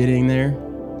definitely getting there.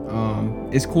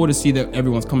 It's cool to see that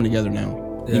everyone's coming together now.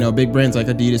 Yeah. You know, big brands like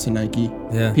Adidas and Nike,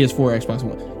 Yeah. PS4, Xbox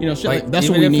One. You know, shit like, that's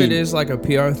even what we if need. it is like a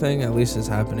PR thing, at least it's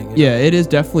happening. You know? Yeah, it is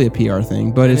definitely a PR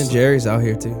thing, but And it's Jerry's out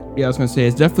here too. yeah, I was gonna say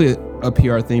it's definitely a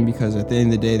PR thing because at the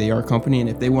end of the day, they are a company, and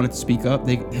if they wanted to speak up,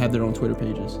 they have their own Twitter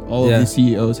pages. All of the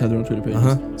CEOs have their own Twitter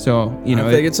pages. So you know,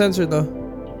 If they get censored though.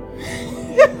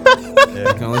 Yeah.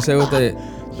 You can only say what they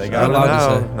Got it allowed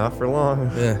now, to say. not for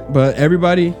long. Yeah. but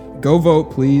everybody go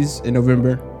vote, please, in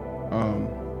November.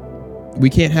 We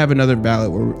can't have another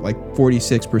ballot where like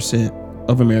 46%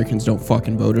 of Americans don't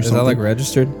fucking vote or Is something. that like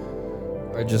registered?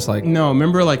 Or just like No,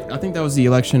 remember, like, I think that was the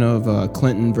election of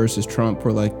Clinton versus Trump,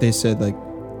 where like they said like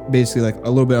basically like a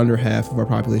little bit under half of our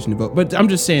population to vote. But I'm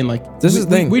just saying, like, This is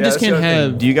the thing. We Yeah, just that's the can't other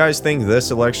thing. have. Do you guys think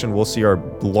this election we'll see our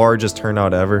largest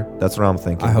turnout ever? That's what I'm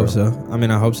thinking. I hope bro. so. I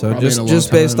mean, I hope so. Probably in a long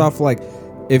Just based time. off like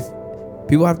if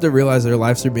people have to realize their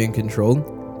lives are being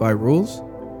controlled by rules,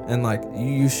 and like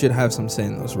you should have some say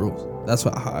in those rules. That's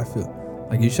how I feel.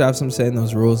 Like you should have some say in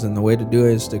those rules, and the way to do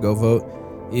it is to go vote.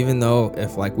 Even though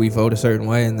if like we vote a certain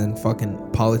way, and then fucking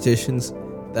politicians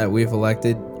that we've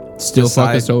elected Still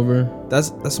fuck decide- us over.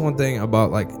 That's one thing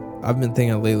about like I've been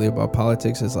thinking lately about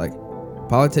politics is like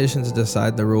politicians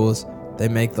decide the rules, they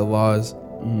make the laws,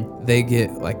 they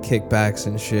get like kickbacks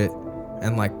and shit,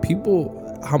 and like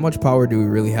people, how much power do we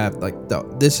really have? Like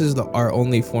this is our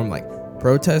only form, like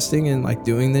protesting and like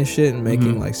doing this shit and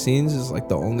making like scenes is like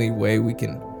the only way we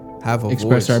can have a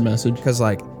Express voice. our message. Because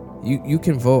like you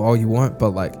can vote all you want, but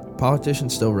like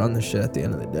politicians still run the shit at the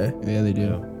end of the day. Yeah, they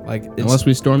do. Like it's, Unless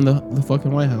we storm the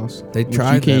fucking White House. they Which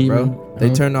tried you can't that, bro. even- They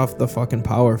huh? turned off the fucking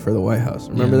power for the White House.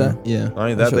 Remember Yeah, that? Yeah. Not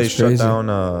only That that, they shit was shut crazy. down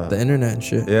The internet and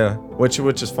shit. yeah, which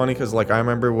is funny because like I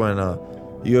remember when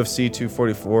UFC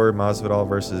 244 Masvidal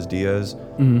versus Diaz,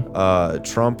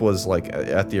 Trump was like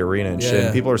at the arena and shit. Yeah.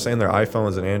 And people were saying their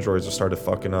iPhones and Androids just started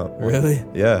fucking up. Really?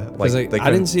 Yeah, like Like, they I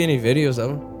couldn't- didn't see any videos of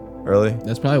them. Really?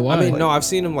 That's probably why. I mean, no, I've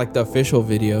seen him like the official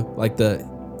video, like that's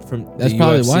the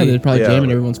probably UFC. why they're probably Yeah.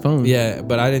 jamming everyone's phone. Yeah,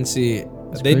 but I didn't see.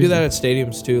 That's They do crazy. that at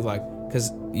stadiums too, like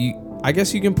because I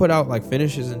guess you can put out like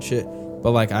finishes and shit,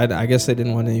 but like I guess they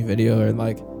didn't want any video or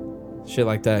like shit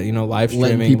like that. You know, live Letting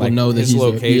streaming people like know that his he's there.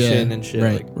 location Yeah, and shit.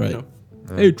 right, like, right. You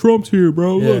know? Hey, Trump's here,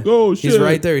 bro. Yeah. Look, oh shit. He's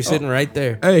right there. He's sitting right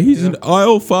there. Hey, he's You in know?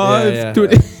 aisle 5, Yeah.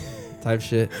 Type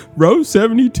shit. row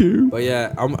 72. But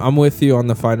yeah, I'm with you on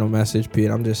the final message,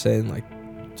 Pete. I'm just saying like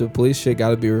the police shit got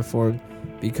to be reformed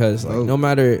because like no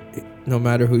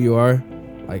matter who you are,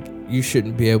 like you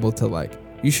shouldn't be able to like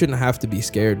you shouldn't have to be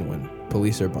scared when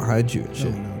police are behind you and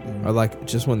shit. Or like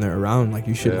just when they're around, like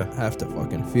you shouldn't have to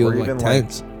fucking feel Or like even,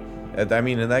 tense. I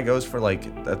mean, and that goes for like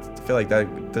I feel like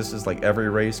that this is like every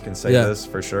race can say Yeah. this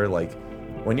for sure. Like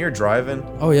when you're driving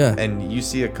Oh yeah. and you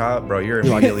see a cop, bro, you're You're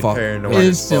like, immediately fuck. paranoid.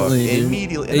 Instantly, as fuck. dude.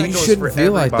 Immediately. And And that you goes shouldn't for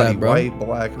feel like everybody, that, bro. white,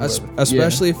 black, whoever.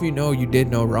 Especially if you know you did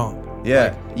no wrong.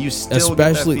 Yeah, you still Especially get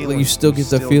that like, feeling. you still get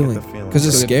the feeling because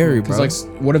it's scary, bro. Because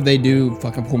like, what if they do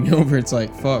fucking pull me over? It's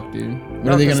like, fuck, dude.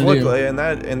 What are they gonna do? And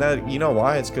that you know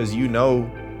why? It's because you know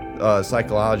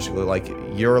psychologically, like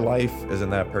your life is in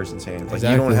that person's hands. Like you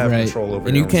don't Exactly, have right. control over.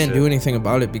 And your you own can't shit. do anything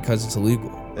about it because it's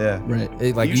illegal. Yeah,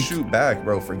 Right. Like you shoot back,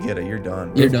 bro. Forget it. You're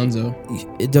done. You're donezo.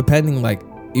 it depending like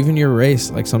even your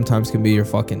race like sometimes can be your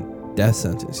fucking death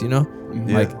sentence, you know?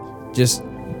 Yeah. Like just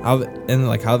how and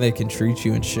like how they can treat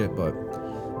you and shit, but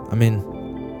I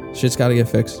mean shit's got to get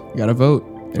fixed. You gotta vote.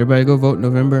 Everybody go vote in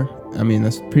November. I mean,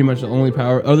 that's pretty much the only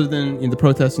power, other than the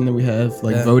protesting that we have.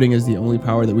 Like, Yeah. voting is the only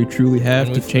power that we truly have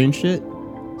And to we've- change shit.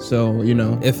 So, you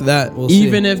know, If that we'll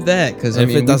even see. if that, because if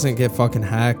it doesn't get fucking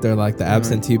hacked or like the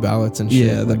absentee ballots and shit.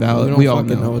 Yeah, the like, ballot, we we don't all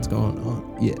fucking know. know what's going on.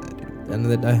 yeah, At the end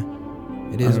of the day,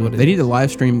 it is what it they is. need to live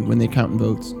stream when they count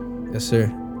votes. Yes, sir.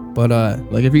 But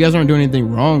Like, if you guys aren't doing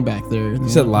anything wrong back there, you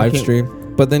said live stream,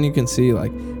 but then you can see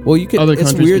like, well, you can. Other It's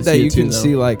countries weird can that see you it too, can though.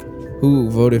 see like who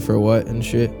voted for what and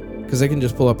shit, because they can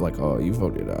just pull up like, oh, you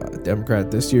voted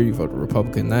Democrat this year, you voted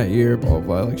Republican that year, blah blah,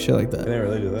 blah like shit like that. Can they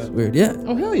really do that? It's weird, yeah.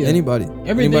 Oh hell yeah! Anybody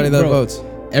Everything, that bro. votes.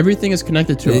 Everything is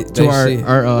connected to They see.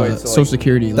 our Wait, so, social like,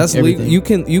 security. Like, That's legal.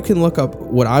 everything. You can look up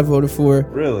what I voted for.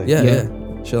 Really? Yeah,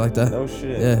 Yeah. shit like that. No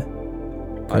shit. Yeah,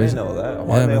 I didn't know that.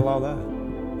 Why Yeah, did they man. allow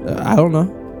that? I don't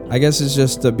know. I guess it's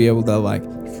just to be able to like,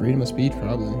 freedom of speech,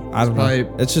 probably. I don't It's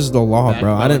know. It's just the law, backed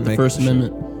bro. by, I didn't the make First the shit.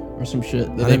 Amendment or some shit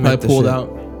that I they didn't make probably the pulled shit.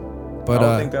 out. But I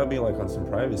would think that would be like on some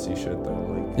privacy shit though.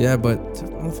 Like, yeah, but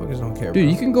motherfuckers don't care. Dude,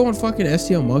 bro. you can go on fucking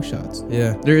STL mugshots.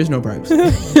 Yeah. There is no privacy.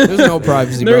 There's no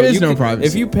privacy, bro. There is You no can- privacy.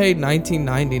 If you paid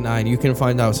 $19.99, you can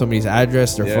find out somebody's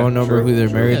address, their Yeah, phone number, true, who they're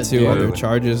true. married Yeah, to, all their dude.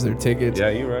 charges, their tickets. yeah,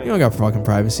 you're right. You don't got fucking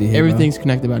privacy here. Everything's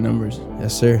connected by numbers. Bro.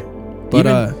 Yes, sir. But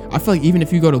Even, uh, I feel like even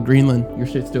if you go to Greenland, your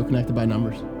shit's still connected by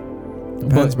numbers.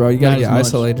 depends, But bro. You gotta not get as much.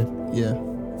 isolated Yeah,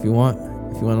 if you want.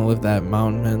 If you want to live that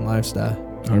mountain man lifestyle.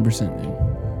 100%, dude.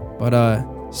 But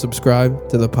subscribe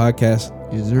to the podcast.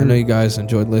 Yes, I know you guys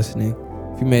enjoyed listening.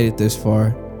 If you made it this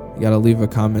far, you gotta leave a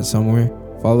comment somewhere.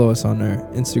 Follow us on our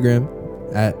Instagram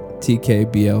at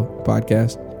TKBL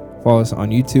Podcast. Follow us on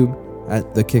YouTube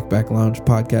at the Kickback Lounge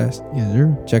Podcast. Yes,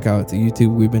 sir. Check out the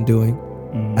YouTube we've been doing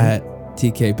Mhm. at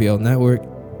TKBL Network.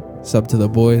 Sub to the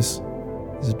boys.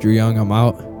 This is Drew Young. I'm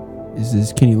out. This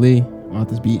is Kenny Lee. I'm out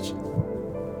this beach.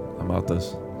 I'm out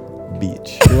this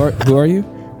beach. Who are you?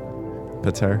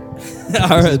 Pater.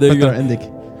 All right, there you go.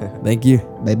 Endik. Thank you.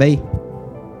 Bye bye.